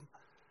done with them.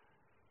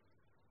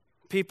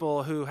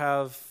 People who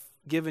have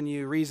given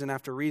you reason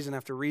after reason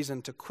after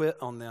reason to quit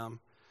on them.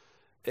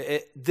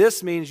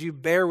 This means you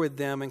bear with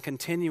them and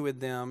continue with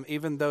them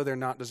even though they're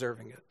not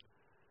deserving it.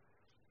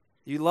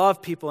 You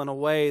love people in a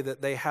way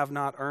that they have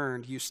not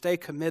earned. You stay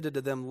committed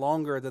to them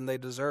longer than they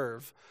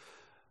deserve.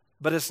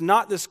 But it's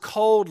not this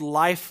cold,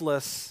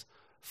 lifeless,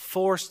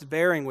 forced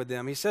bearing with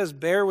them. He says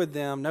bear with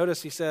them.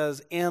 Notice he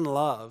says in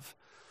love.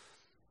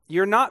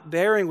 You're not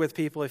bearing with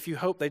people if you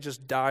hope they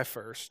just die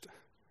first.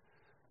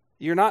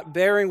 You're not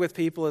bearing with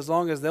people as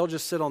long as they'll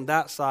just sit on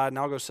that side and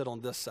I'll go sit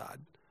on this side.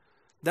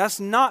 That's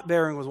not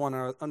bearing with one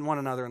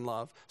another in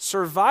love.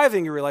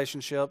 Surviving a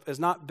relationship is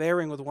not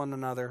bearing with one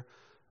another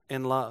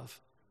in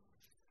love.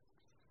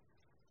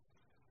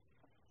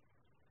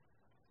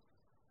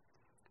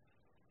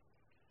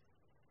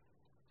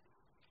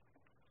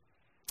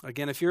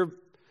 Again, if you're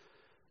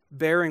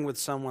bearing with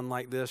someone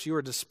like this, you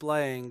are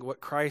displaying what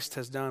Christ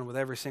has done with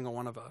every single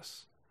one of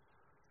us.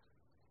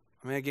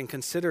 I mean, again,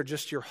 consider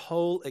just your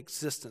whole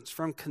existence.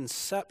 From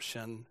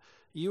conception,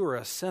 you were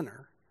a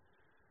sinner.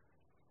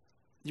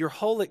 Your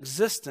whole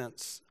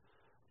existence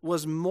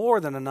was more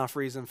than enough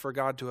reason for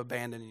God to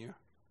abandon you.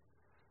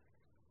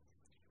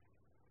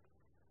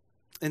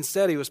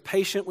 Instead, he was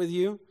patient with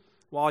you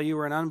while you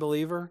were an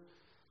unbeliever.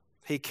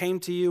 He came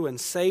to you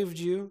and saved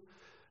you.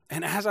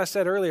 And as I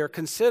said earlier,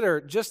 consider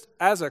just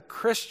as a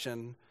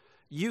Christian,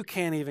 you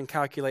can't even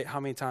calculate how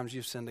many times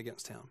you've sinned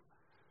against him.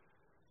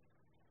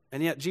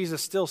 And yet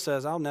Jesus still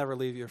says, I'll never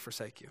leave you or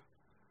forsake you.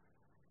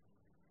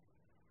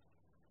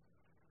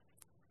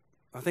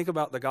 I think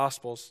about the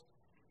Gospels,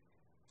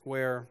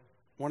 where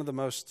one of the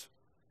most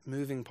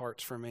moving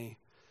parts for me,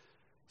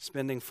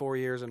 spending 4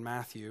 years in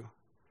Matthew,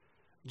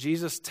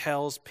 Jesus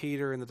tells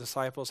Peter and the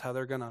disciples how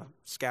they're going to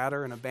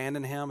scatter and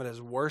abandon him at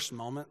his worst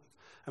moment.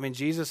 I mean,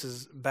 Jesus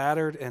is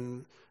battered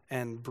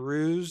and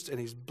bruised, and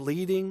he's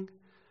bleeding,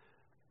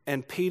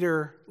 and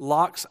Peter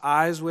locks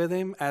eyes with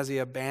him as he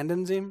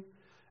abandons him,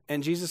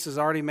 and Jesus has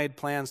already made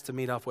plans to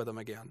meet up with him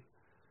again.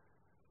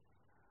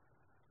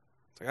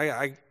 It's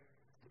like,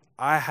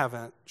 I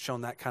haven't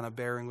shown that kind of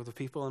bearing with the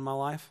people in my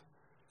life.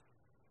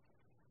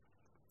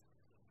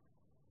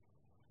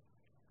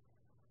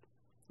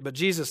 But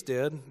Jesus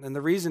did, and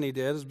the reason he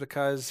did is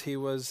because he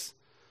was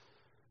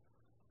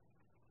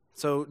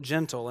so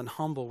gentle and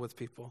humble with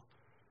people.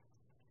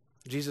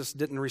 Jesus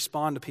didn't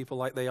respond to people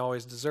like they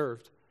always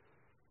deserved.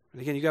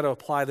 And again, you got to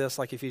apply this,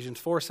 like Ephesians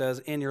 4 says,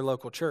 in your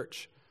local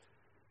church.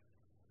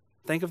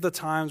 Think of the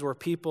times where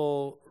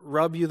people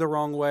rub you the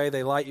wrong way,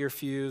 they light your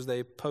fuse,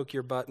 they poke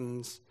your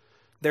buttons,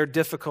 they're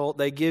difficult,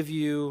 they give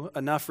you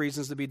enough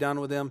reasons to be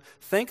done with them.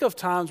 Think of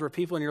times where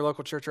people in your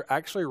local church are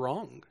actually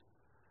wrong,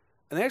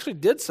 and they actually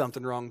did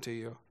something wrong to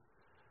you.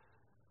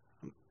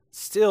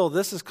 Still,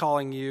 this is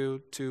calling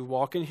you to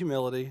walk in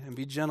humility and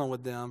be gentle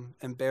with them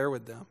and bear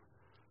with them,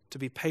 to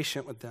be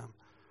patient with them.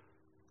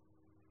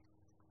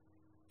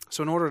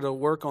 So in order to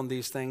work on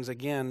these things,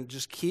 again,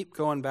 just keep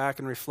going back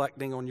and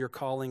reflecting on your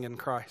calling in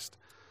Christ.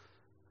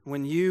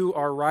 When you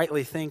are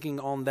rightly thinking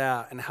on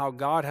that and how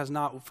God has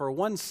not for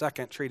 1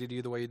 second treated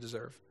you the way you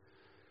deserve.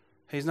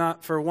 He's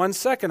not for 1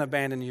 second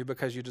abandoned you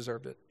because you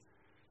deserved it.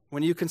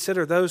 When you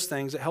consider those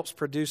things, it helps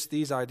produce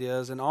these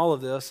ideas, and all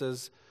of this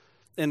is,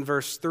 in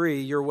verse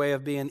 3, your way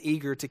of being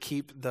eager to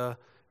keep the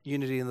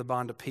unity and the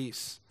bond of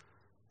peace.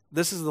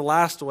 This is the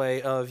last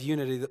way of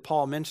unity that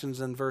Paul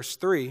mentions in verse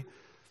 3.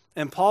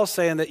 And Paul's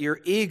saying that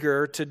you're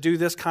eager to do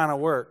this kind of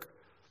work.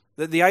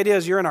 That the idea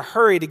is you're in a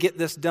hurry to get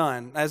this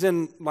done. As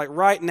in, like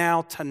right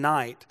now,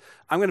 tonight,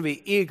 I'm going to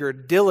be eager,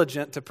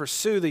 diligent to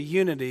pursue the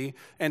unity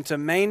and to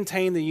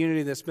maintain the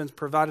unity that's been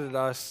provided to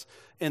us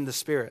in the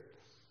Spirit.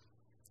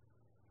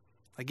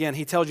 Again,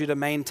 he tells you to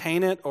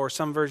maintain it, or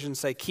some versions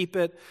say keep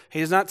it. He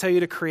does not tell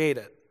you to create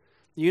it.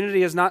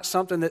 Unity is not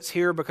something that's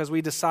here because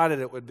we decided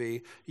it would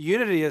be.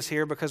 Unity is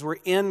here because we're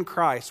in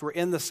Christ. We're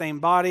in the same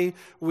body.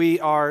 We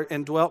are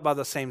indwelt by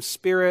the same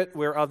Spirit.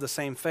 We're of the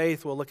same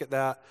faith. We'll look at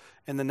that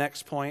in the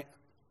next point.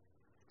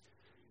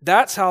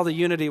 That's how the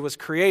unity was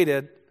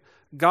created.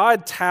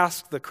 God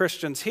tasked the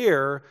Christians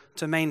here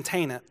to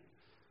maintain it.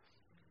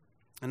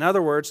 In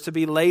other words, to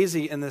be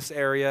lazy in this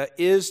area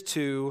is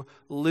to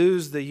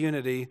lose the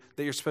unity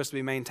that you're supposed to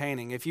be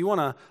maintaining. If you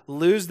want to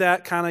lose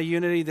that kind of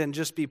unity, then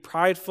just be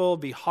prideful,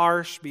 be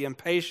harsh, be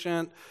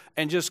impatient,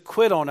 and just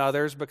quit on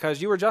others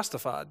because you were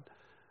justified.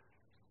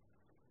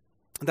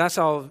 That's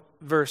how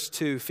verse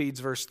 2 feeds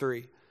verse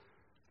 3.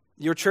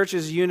 Your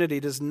church's unity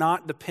does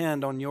not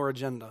depend on your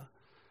agenda.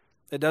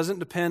 It doesn't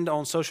depend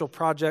on social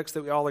projects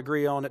that we all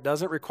agree on. It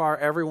doesn't require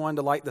everyone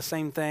to like the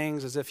same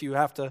things, as if you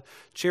have to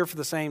cheer for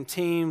the same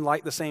team,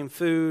 like the same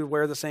food,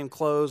 wear the same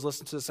clothes,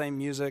 listen to the same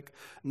music.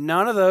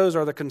 None of those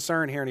are the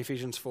concern here in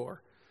Ephesians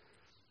 4.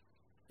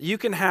 You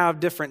can have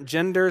different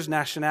genders,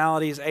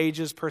 nationalities,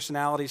 ages,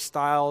 personalities,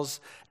 styles,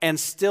 and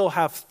still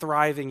have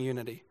thriving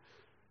unity.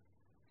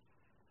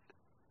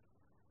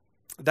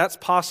 That's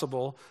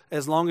possible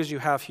as long as you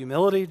have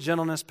humility,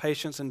 gentleness,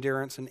 patience,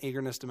 endurance, and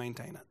eagerness to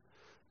maintain it.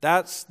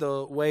 That's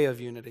the way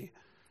of unity.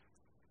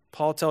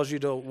 Paul tells you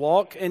to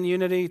walk in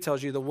unity, he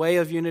tells you the way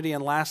of unity,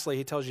 and lastly,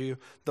 he tells you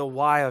the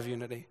why of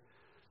unity.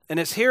 And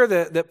it's here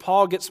that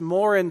Paul gets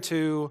more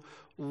into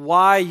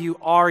why you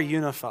are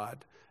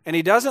unified. And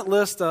he doesn't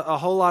list a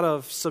whole lot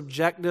of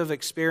subjective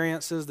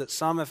experiences that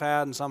some have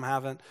had and some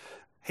haven't.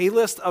 He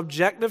lists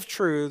objective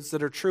truths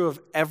that are true of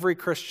every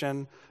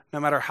Christian,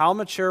 no matter how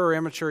mature or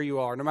immature you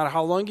are, no matter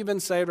how long you've been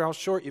saved or how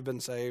short you've been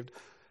saved.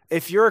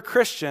 If you're a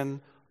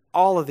Christian,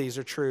 all of these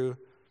are true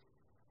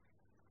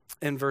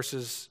in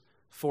verses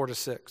 4 to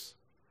 6.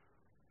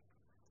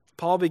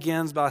 Paul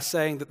begins by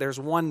saying that there's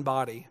one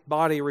body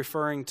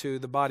referring to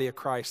the body of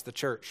Christ, the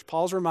church.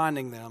 Paul's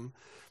reminding them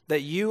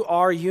that you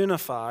are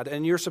unified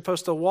and you're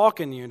supposed to walk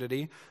in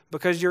unity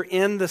because you're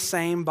in the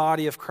same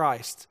body of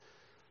Christ.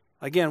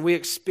 Again, we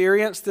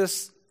experience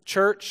this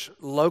church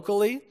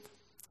locally.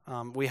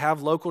 We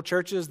have local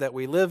churches that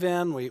we live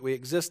in, we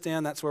exist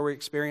in, that's where we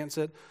experience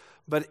it.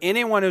 But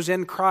anyone who's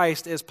in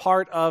Christ is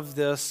part of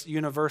this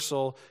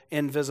universal,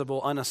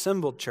 invisible,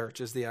 unassembled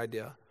church is the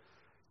idea.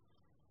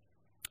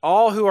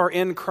 All who are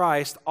in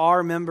Christ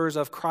are members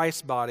of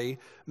Christ's body,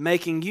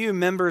 making you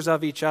members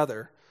of each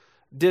other.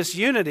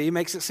 Disunity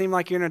makes it seem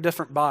like you're in a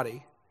different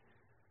body.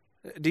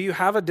 Do you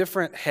have a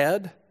different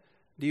head?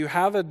 Do you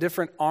have a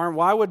different arm?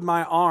 Why would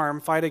my arm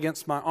fight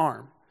against my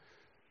arm?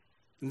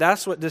 And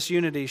that's what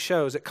disunity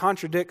shows. It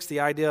contradicts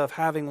the idea of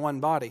having one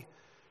body.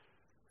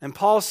 And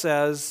Paul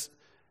says,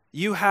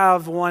 you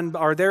have one,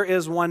 or there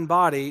is one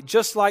body,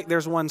 just like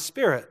there's one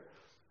spirit.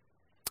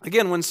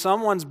 Again, when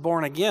someone's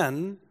born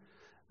again,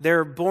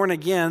 they're born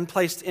again,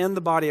 placed in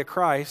the body of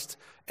Christ,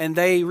 and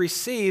they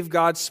receive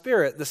God's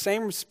Spirit, the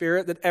same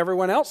Spirit that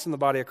everyone else in the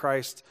body of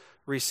Christ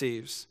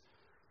receives.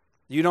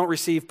 You don't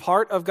receive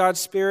part of God's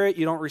Spirit.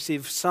 You don't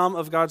receive some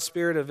of God's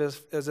Spirit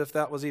as if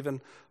that was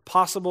even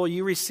possible.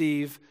 You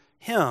receive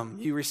Him.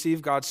 You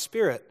receive God's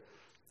Spirit.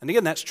 And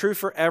again, that's true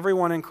for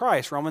everyone in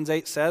Christ. Romans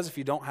 8 says if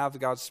you don't have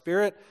God's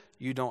Spirit,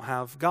 you don't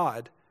have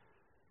God.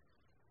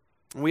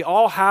 We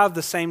all have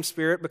the same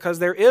Spirit because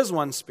there is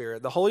one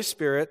Spirit. The Holy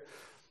Spirit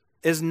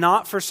is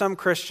not for some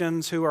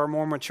Christians who are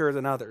more mature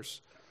than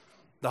others.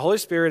 The Holy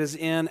Spirit is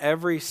in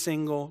every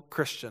single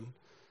Christian.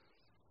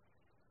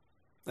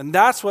 And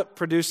that's what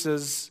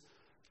produces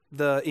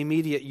the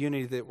immediate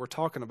unity that we're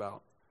talking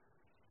about.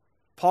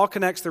 Paul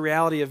connects the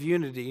reality of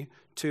unity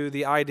to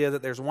the idea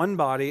that there's one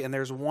body and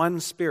there's one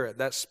Spirit.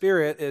 That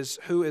Spirit is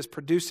who is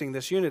producing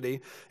this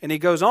unity. And he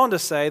goes on to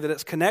say that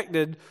it's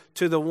connected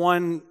to the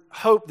one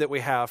hope that we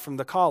have from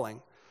the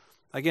calling.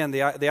 Again,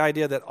 the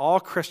idea that all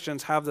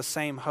Christians have the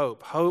same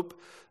hope. Hope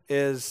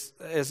is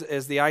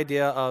the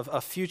idea of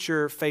a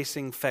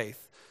future-facing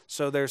faith.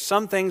 So there's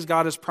some things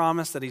God has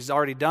promised that He's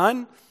already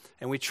done,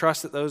 and we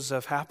trust that those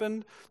have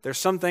happened. There's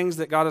some things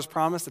that God has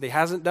promised that He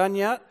hasn't done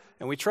yet,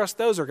 and we trust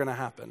those are going to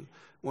happen.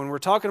 When we're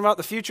talking about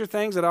the future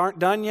things that aren't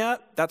done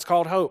yet, that's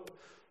called hope.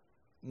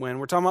 When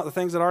we're talking about the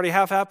things that already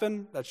have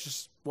happened, that's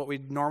just what we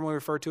normally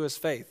refer to as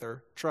faith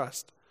or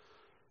trust.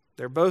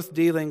 They're both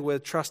dealing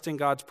with trusting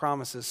God's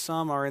promises.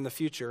 Some are in the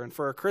future. And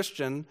for a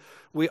Christian,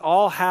 we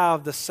all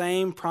have the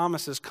same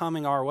promises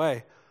coming our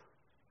way.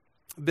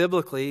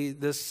 Biblically,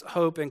 this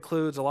hope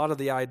includes a lot of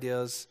the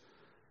ideas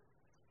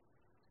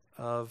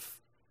of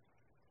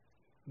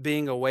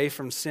being away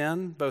from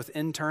sin, both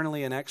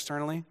internally and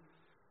externally,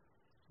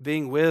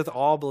 being with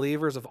all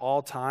believers of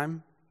all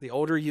time. The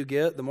older you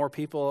get, the more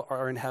people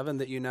are in heaven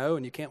that you know,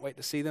 and you can't wait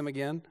to see them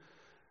again.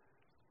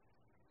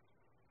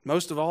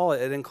 Most of all,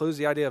 it includes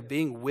the idea of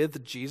being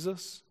with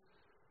Jesus,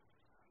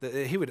 that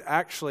He would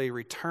actually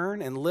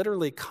return and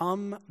literally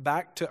come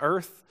back to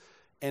earth,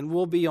 and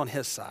we'll be on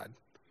His side.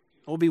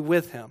 We'll be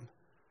with Him.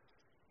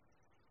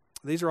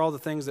 These are all the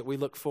things that we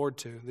look forward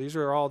to. These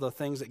are all the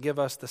things that give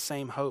us the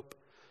same hope.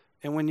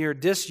 And when you're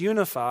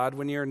disunified,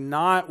 when you're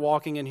not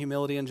walking in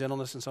humility and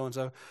gentleness and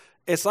so,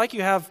 it's like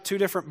you have two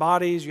different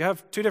bodies, you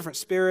have two different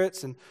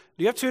spirits, and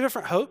do you have two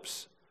different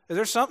hopes? Is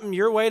there something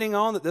you're waiting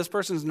on that this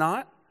person's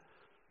not?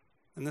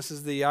 And this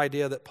is the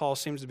idea that Paul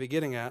seems to be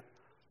getting at.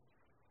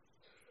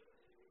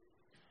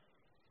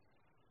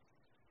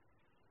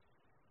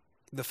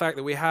 The fact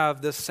that we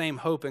have this same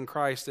hope in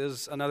Christ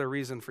is another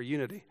reason for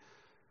unity.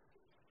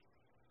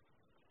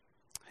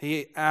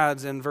 He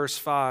adds in verse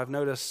 5,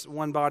 notice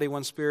one body,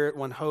 one Spirit,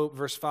 one hope.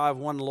 Verse 5,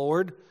 one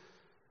Lord.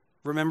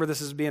 Remember,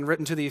 this is being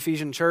written to the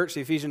Ephesian church.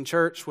 The Ephesian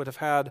church would have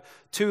had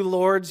two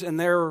lords in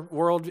their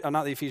world.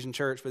 Not the Ephesian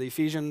church, but the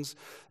Ephesians.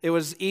 It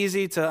was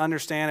easy to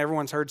understand.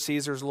 Everyone's heard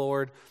Caesar's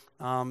Lord.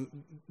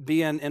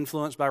 Being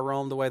influenced by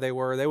Rome the way they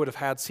were, they would have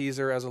had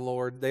Caesar as a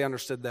lord. They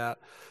understood that.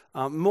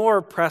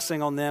 More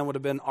pressing on them would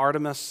have been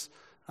Artemis,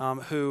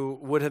 who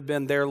would have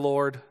been their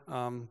lord.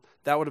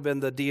 That would have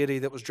been the deity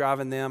that was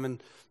driving them.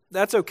 And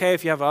that's okay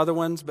if you have other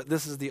ones, but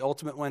this is the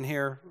ultimate one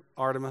here,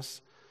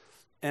 Artemis.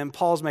 And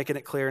Paul's making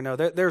it clear, no,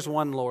 there's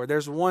one Lord.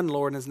 There's one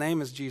Lord, and His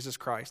name is Jesus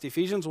Christ.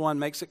 Ephesians 1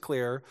 makes it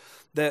clear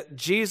that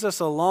Jesus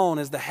alone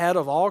is the head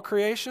of all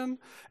creation,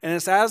 and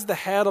it's as the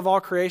head of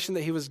all creation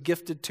that He was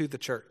gifted to the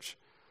church.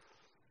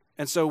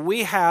 And so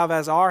we have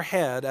as our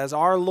head, as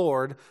our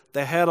Lord,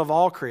 the head of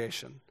all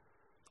creation.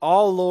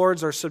 All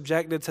lords are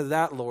subjected to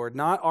that Lord,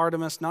 not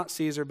Artemis, not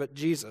Caesar, but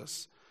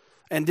Jesus.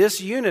 And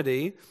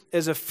disunity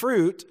is a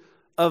fruit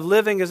of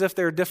living as if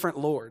they're different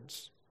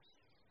lords.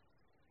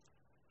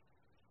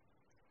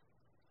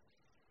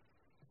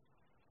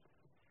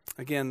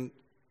 Again,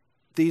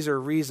 these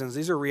are reasons,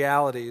 these are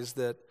realities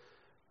that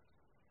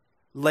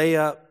lay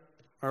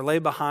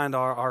behind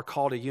our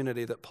call to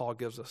unity that Paul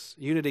gives us.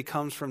 Unity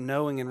comes from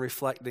knowing and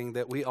reflecting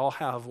that we all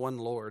have one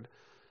Lord.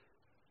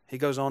 He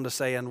goes on to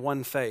say, and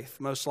one faith,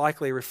 most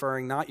likely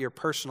referring not your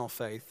personal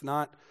faith,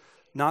 not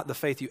the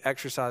faith you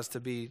exercise to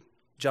be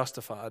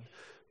justified,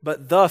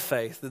 but the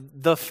faith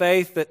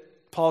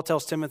that Paul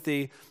tells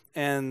Timothy,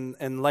 and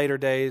in later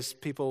days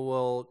people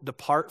will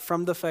depart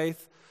from the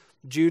faith.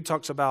 Jude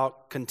talks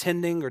about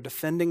contending or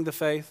defending the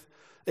faith.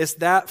 It's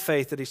that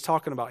faith that he's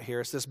talking about here.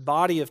 It's this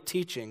body of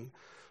teaching,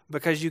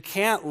 because you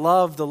can't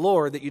love the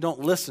Lord that you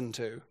don't listen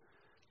to.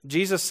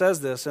 Jesus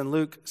says this in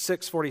Luke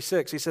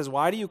 6:46. He says,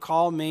 why do you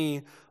call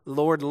me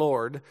Lord,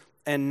 Lord,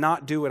 and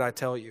not do what I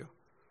tell you?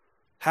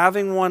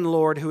 Having one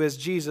Lord who is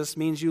Jesus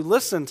means you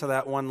listen to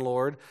that one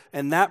Lord,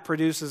 and that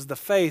produces the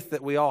faith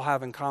that we all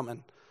have in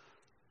common.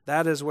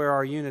 That is where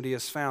our unity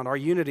is found. Our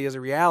unity is a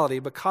reality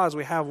because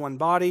we have one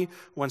body,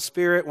 one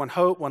spirit, one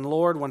hope, one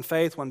Lord, one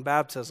faith, one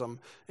baptism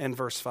in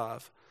verse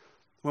 5.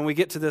 When we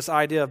get to this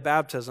idea of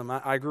baptism,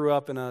 I grew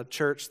up in a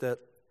church that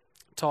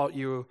taught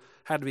you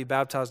had to be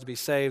baptized to be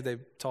saved. They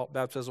taught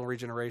baptismal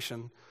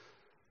regeneration.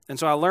 And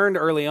so I learned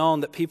early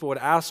on that people would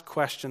ask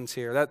questions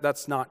here.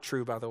 That's not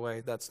true, by the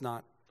way. That's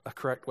not a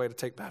correct way to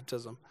take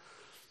baptism.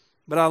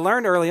 But I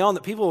learned early on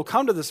that people will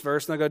come to this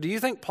verse and they'll go, do you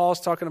think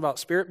Paul's talking about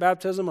spirit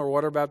baptism or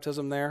water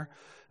baptism there?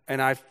 And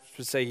I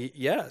should say,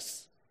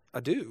 yes,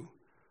 I do.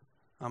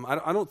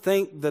 I don't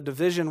think the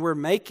division we're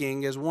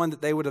making is one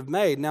that they would have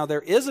made. Now,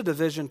 there is a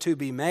division to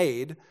be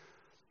made.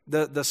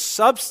 The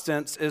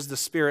substance is the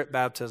spirit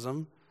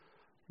baptism.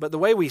 But the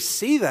way we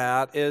see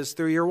that is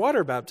through your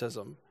water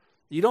baptism.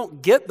 You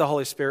don't get the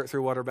Holy Spirit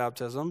through water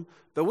baptism,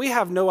 but we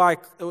have no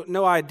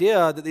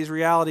idea that these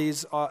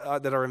realities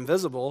that are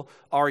invisible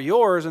are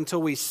yours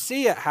until we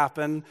see it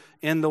happen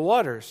in the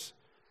waters.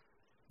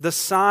 The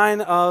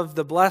sign of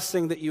the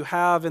blessing that you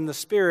have in the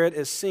Spirit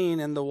is seen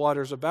in the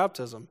waters of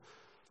baptism.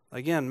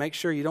 Again, make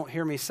sure you don't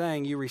hear me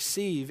saying you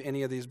receive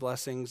any of these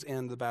blessings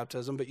in the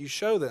baptism, but you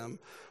show them.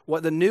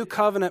 What the new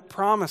covenant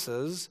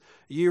promises,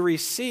 you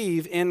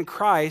receive in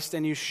Christ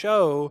and you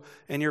show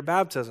in your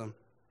baptism.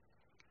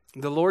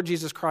 The Lord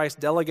Jesus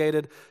Christ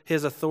delegated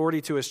his authority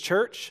to his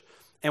church.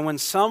 And when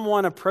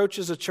someone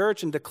approaches a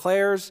church and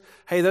declares,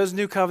 hey, those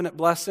new covenant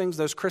blessings,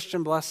 those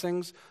Christian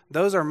blessings,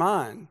 those are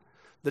mine.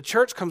 The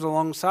church comes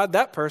alongside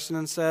that person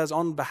and says,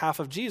 on behalf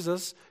of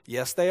Jesus,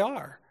 yes, they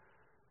are.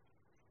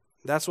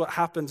 That's what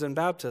happens in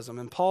baptism.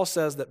 And Paul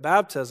says that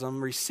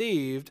baptism,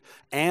 received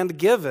and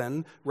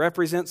given,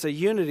 represents a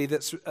unity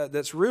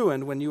that's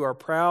ruined when you are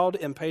proud,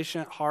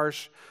 impatient,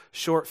 harsh,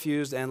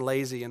 short-fused, and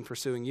lazy in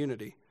pursuing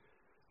unity.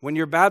 When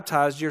you're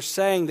baptized, you're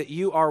saying that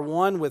you are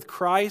one with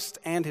Christ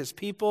and his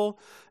people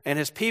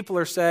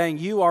are saying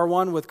you are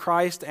one with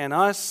Christ and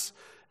us,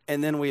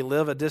 and then we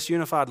live a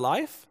disunified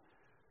life?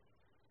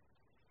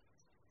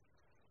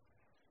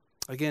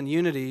 Again,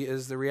 unity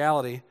is the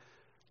reality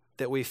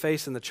that we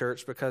face in the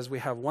church because we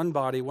have one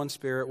body, one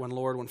spirit, one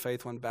Lord, one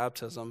faith, one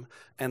baptism.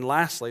 And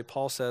lastly,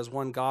 Paul says,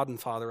 one God and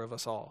Father of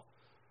us all.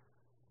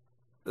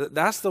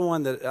 That's the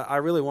one that I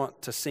really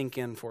want to sink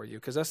in for you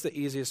because that's the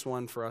easiest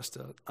one for us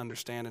to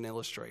understand and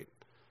illustrate.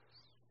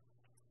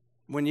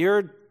 When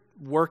you're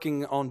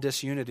working on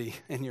disunity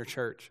in your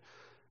church,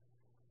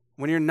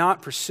 when you're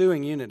not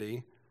pursuing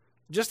unity,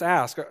 just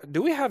ask,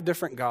 do we have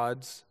different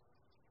gods?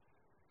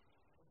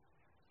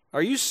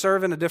 Are you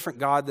serving a different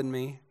God than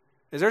me?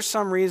 Is there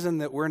some reason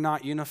that we're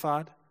not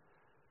unified?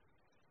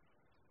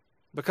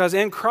 Because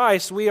in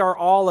Christ, we are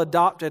all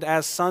adopted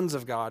as sons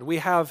of God. We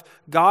have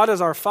God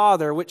as our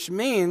Father, which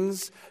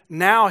means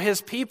now his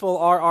people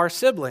are our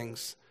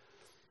siblings.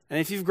 And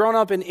if you've grown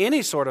up in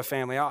any sort of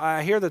family,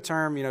 I hear the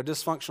term,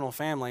 dysfunctional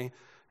family,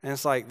 and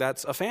it's like,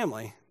 that's a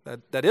family.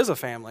 That is a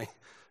family.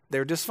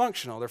 They're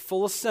dysfunctional. They're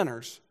full of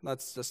sinners.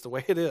 That's just the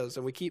way it is.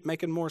 And we keep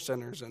making more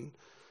sinners, and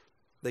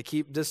they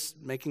keep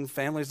making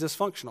families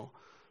dysfunctional.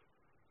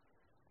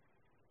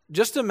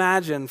 Just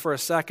imagine for a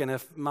second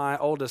if my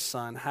oldest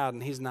son,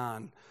 Haddon, he's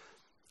 9.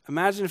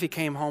 Imagine if he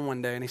came home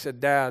one day and he said,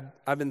 Dad,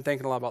 I've been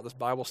thinking a lot about this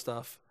Bible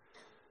stuff.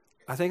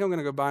 I think I'm going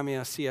to go buy me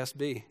a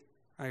CSB.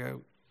 I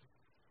go,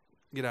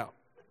 get out.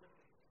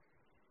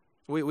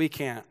 We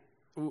can't.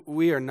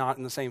 We are not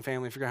in the same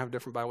family if you're going to have a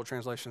different Bible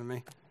translation than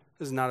me.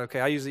 This is not okay.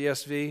 I use the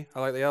ESV.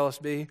 I like the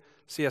LSB.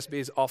 CSB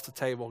is off the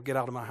table. Get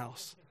out of my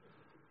house.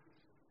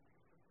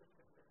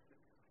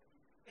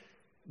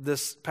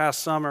 This past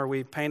summer,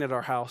 we painted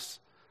our house.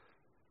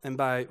 And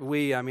by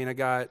we, I mean a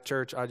guy at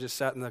church I just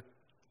sat in the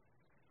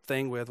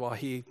thing with while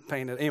he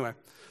painted. Anyway,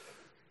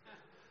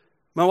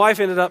 my wife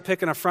ended up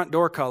picking a front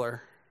door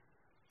color.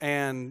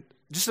 And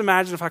just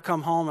imagine if I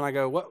come home and I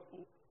go,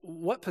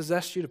 what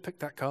possessed you to pick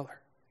that color?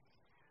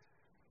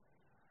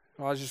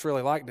 Well, I just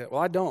really liked it.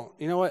 Well, I don't.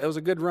 You know what? It was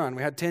a good run.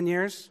 We had 10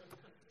 years.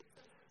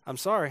 I'm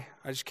sorry.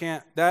 I just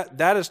can't.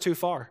 That is too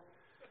far.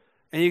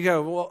 And you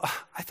go, well,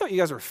 I thought you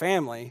guys were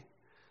family.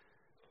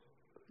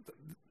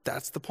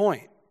 That's the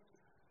point.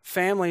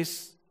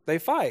 Families, they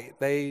fight,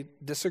 they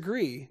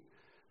disagree,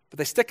 but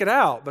they stick it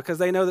out because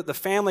they know that the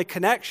family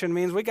connection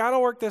means we got to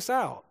work this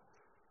out.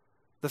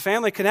 The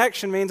family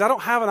connection means I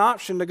don't have an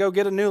option to go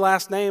get a new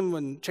last name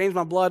and change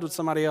my blood with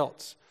somebody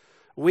else.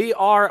 We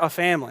are a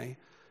family,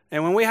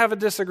 and when we have a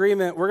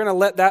disagreement, we're going to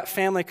let that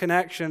family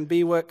connection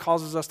be what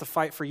causes us to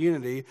fight for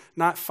unity,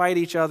 not fight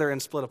each other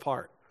and split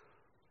apart.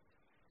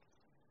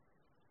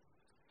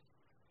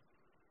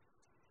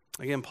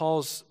 Again,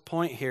 Paul's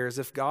point here is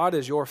if God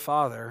is your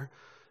father,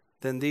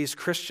 then these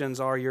Christians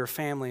are your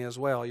family as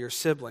well, your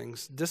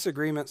siblings.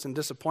 Disagreements and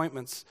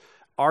disappointments,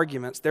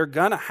 arguments, they're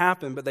going to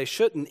happen, but they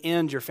shouldn't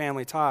end your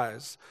family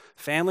ties.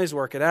 Families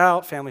work it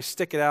out. Families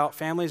stick it out.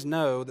 Families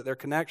know that their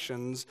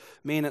connections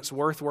mean it's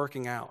worth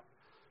working out.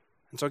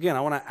 And so again,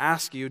 I want to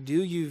ask you,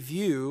 do you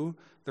view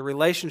the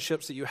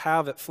relationships that you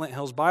have at Flint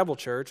Hills Bible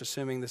Church,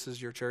 assuming this is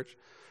your church,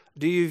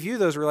 Do you view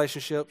those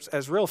relationships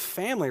as real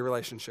family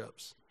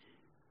relationships?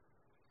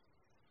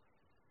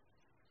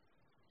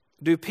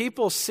 Do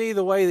people see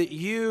the way that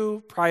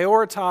you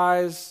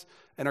prioritize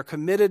and are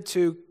committed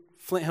to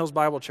Flint Hills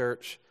Bible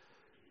Church?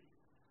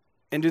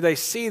 And do they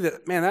see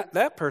that, man,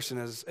 that person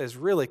is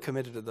really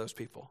committed to those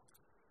people?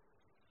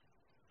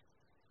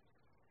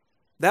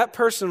 That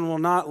person will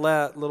not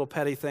let little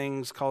petty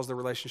things cause the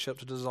relationship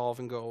to dissolve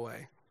and go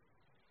away.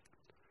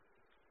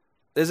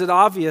 Is it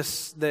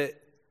obvious that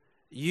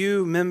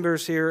you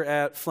members here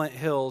at Flint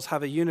Hills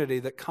have a unity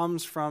that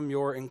comes from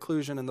your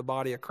inclusion in the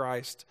body of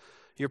Christ,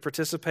 your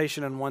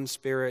participation in one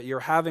Spirit,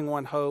 your having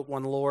one hope,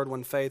 one Lord,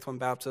 one faith, one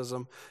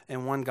baptism,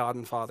 and one God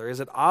and Father?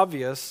 Is it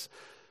obvious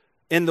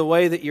in the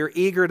way that you're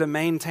eager to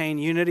maintain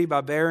unity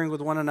by bearing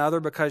with one another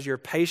because you're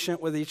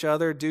patient with each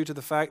other due to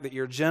the fact that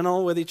you're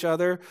gentle with each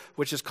other,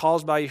 which is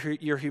caused by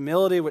your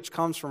humility, which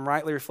comes from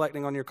rightly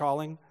reflecting on your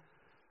calling?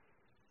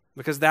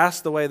 Because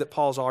that's the way that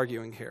Paul's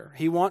arguing here.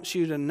 He wants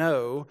you to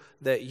know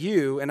that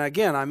you, and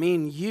again, I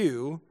mean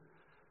you,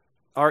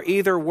 are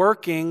either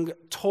working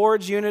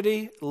towards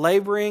unity,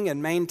 laboring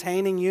and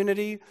maintaining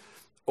unity,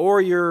 or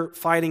you're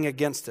fighting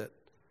against it.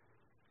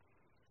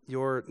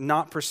 You're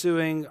not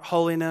pursuing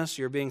holiness,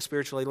 you're being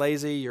spiritually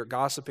lazy, you're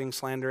gossiping,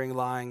 slandering,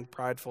 lying,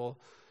 prideful,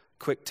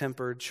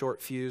 quick-tempered,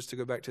 short-fused, to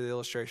go back to the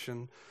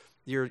illustration.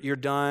 You're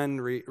done,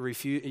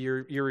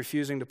 you're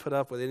refusing to put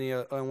up with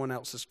anyone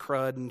else's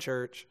crud in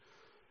church.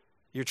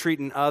 You're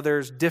treating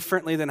others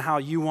differently than how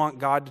you want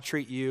God to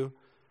treat you.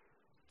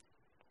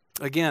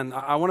 Again,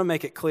 I want to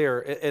make it clear,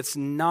 it's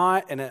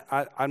not, and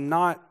I'm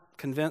not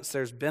convinced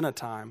there's been a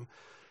time,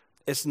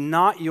 it's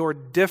not your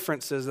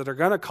differences that are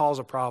going to cause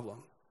a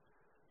problem.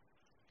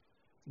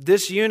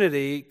 This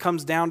unity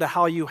comes down to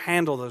how you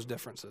handle those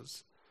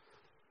differences.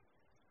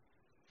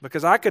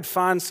 Because I could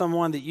find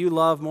someone that you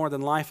love more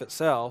than life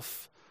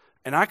itself,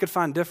 and I could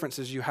find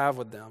differences you have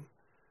with them.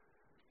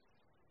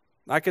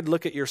 I could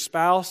look at your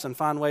spouse and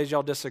find ways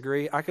y'all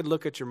disagree. I could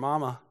look at your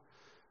mama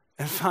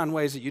and find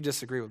ways that you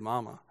disagree with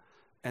mama.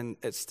 And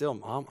it's still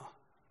mama.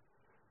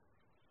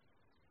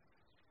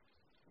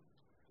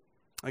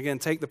 Again,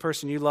 take the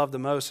person you love the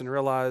most and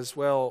realize,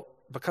 well,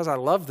 because I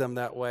love them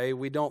that way,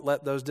 we don't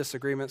let those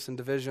disagreements and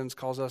divisions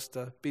cause us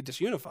to be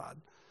disunified.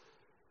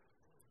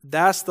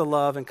 That's the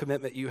love and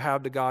commitment you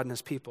have to God and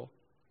His people.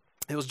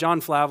 It was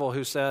John Flavel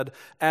who said,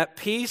 "At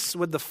peace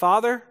with the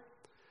Father,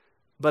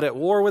 but at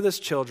war with His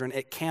children,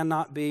 it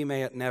cannot be,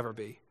 may it never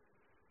be."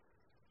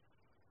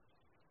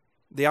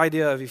 The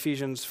idea of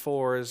Ephesians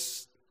 4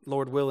 is,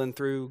 Lord willing,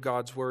 through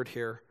God's word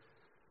here,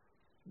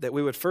 that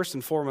we would first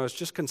and foremost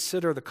just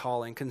consider the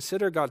calling.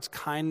 Consider God's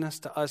kindness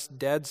to us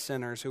dead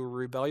sinners who were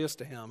rebellious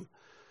to Him.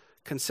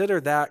 Consider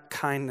that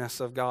kindness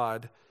of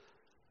God.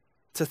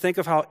 To think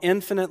of how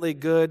infinitely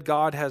good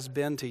God has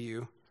been to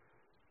you,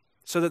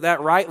 so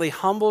that rightly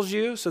humbles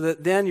you, so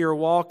that then your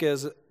walk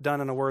is done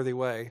in a worthy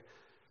way.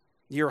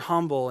 You're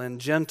humble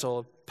and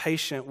gentle,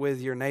 patient with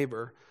your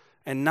neighbor,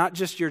 and not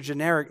just your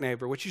generic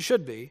neighbor, which you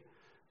should be,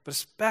 but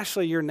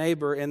especially your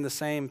neighbor in the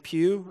same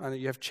pew. I know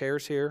you have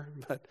chairs here,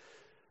 but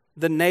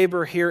the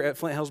neighbor here at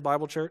Flint Hills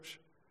Bible Church.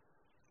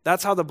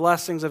 That's how the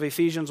blessings of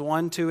Ephesians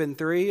 1, 2, and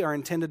 3 are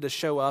intended to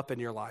show up in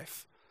your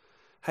life.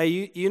 Hey,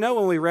 you know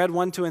when we read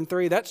 1, 2, and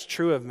 3, that's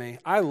true of me.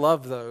 I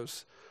love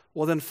those.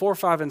 Well, then 4,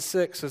 5, and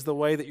 6 is the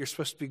way that you're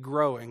supposed to be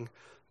growing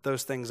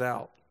those things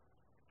out.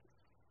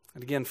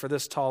 And again, for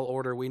this tall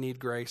order, we need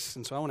grace.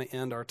 And so I want to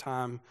end our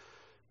time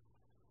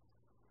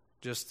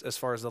just as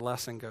far as the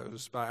lesson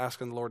goes by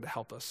asking the Lord to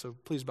help us. So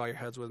please bow your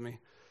heads with me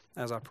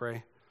as I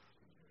pray.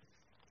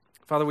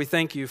 Father, we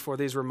thank you for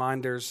these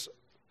reminders.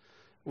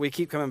 We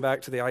keep coming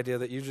back to the idea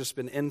that you've just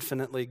been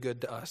infinitely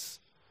good to us.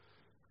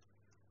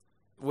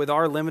 With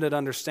our limited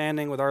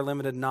understanding, with our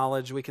limited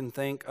knowledge, we can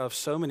think of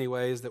so many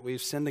ways that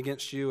we've sinned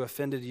against you,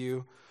 offended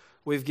you.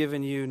 We've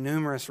given you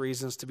numerous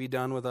reasons to be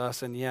done with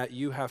us, and yet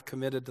you have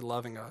committed to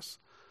loving us.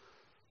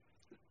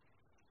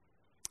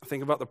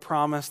 Think about the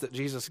promise that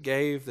Jesus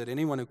gave, that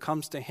anyone who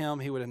comes to Him,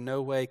 He would in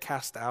no way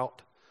cast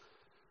out.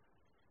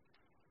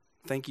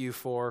 Thank you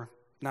for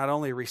not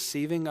only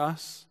receiving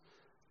us,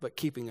 but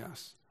keeping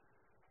us.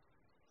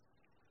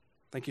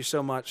 Thank you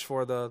so much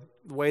for the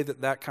way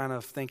that kind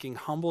of thinking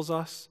humbles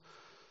us.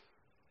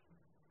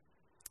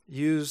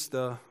 Use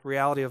the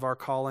reality of our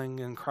calling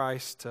in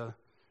Christ to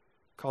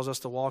cause us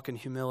to walk in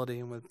humility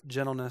and with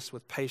gentleness,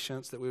 with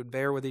patience, that we would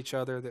bear with each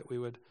other, that we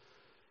would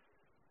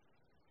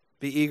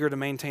be eager to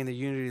maintain the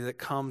unity that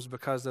comes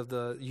because of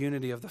the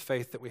unity of the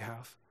faith that we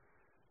have.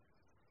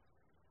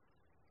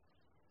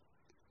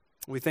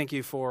 We thank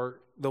you for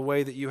the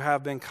way that you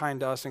have been kind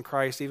to us in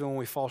Christ, even when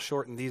we fall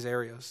short in these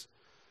areas.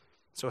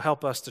 So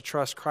help us to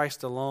trust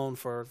Christ alone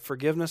for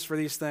forgiveness for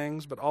these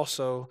things, but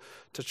also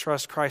to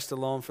trust Christ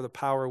alone for the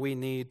power we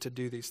need to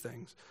do these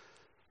things.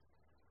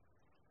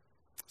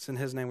 It's in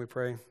His name we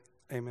pray.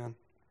 Amen.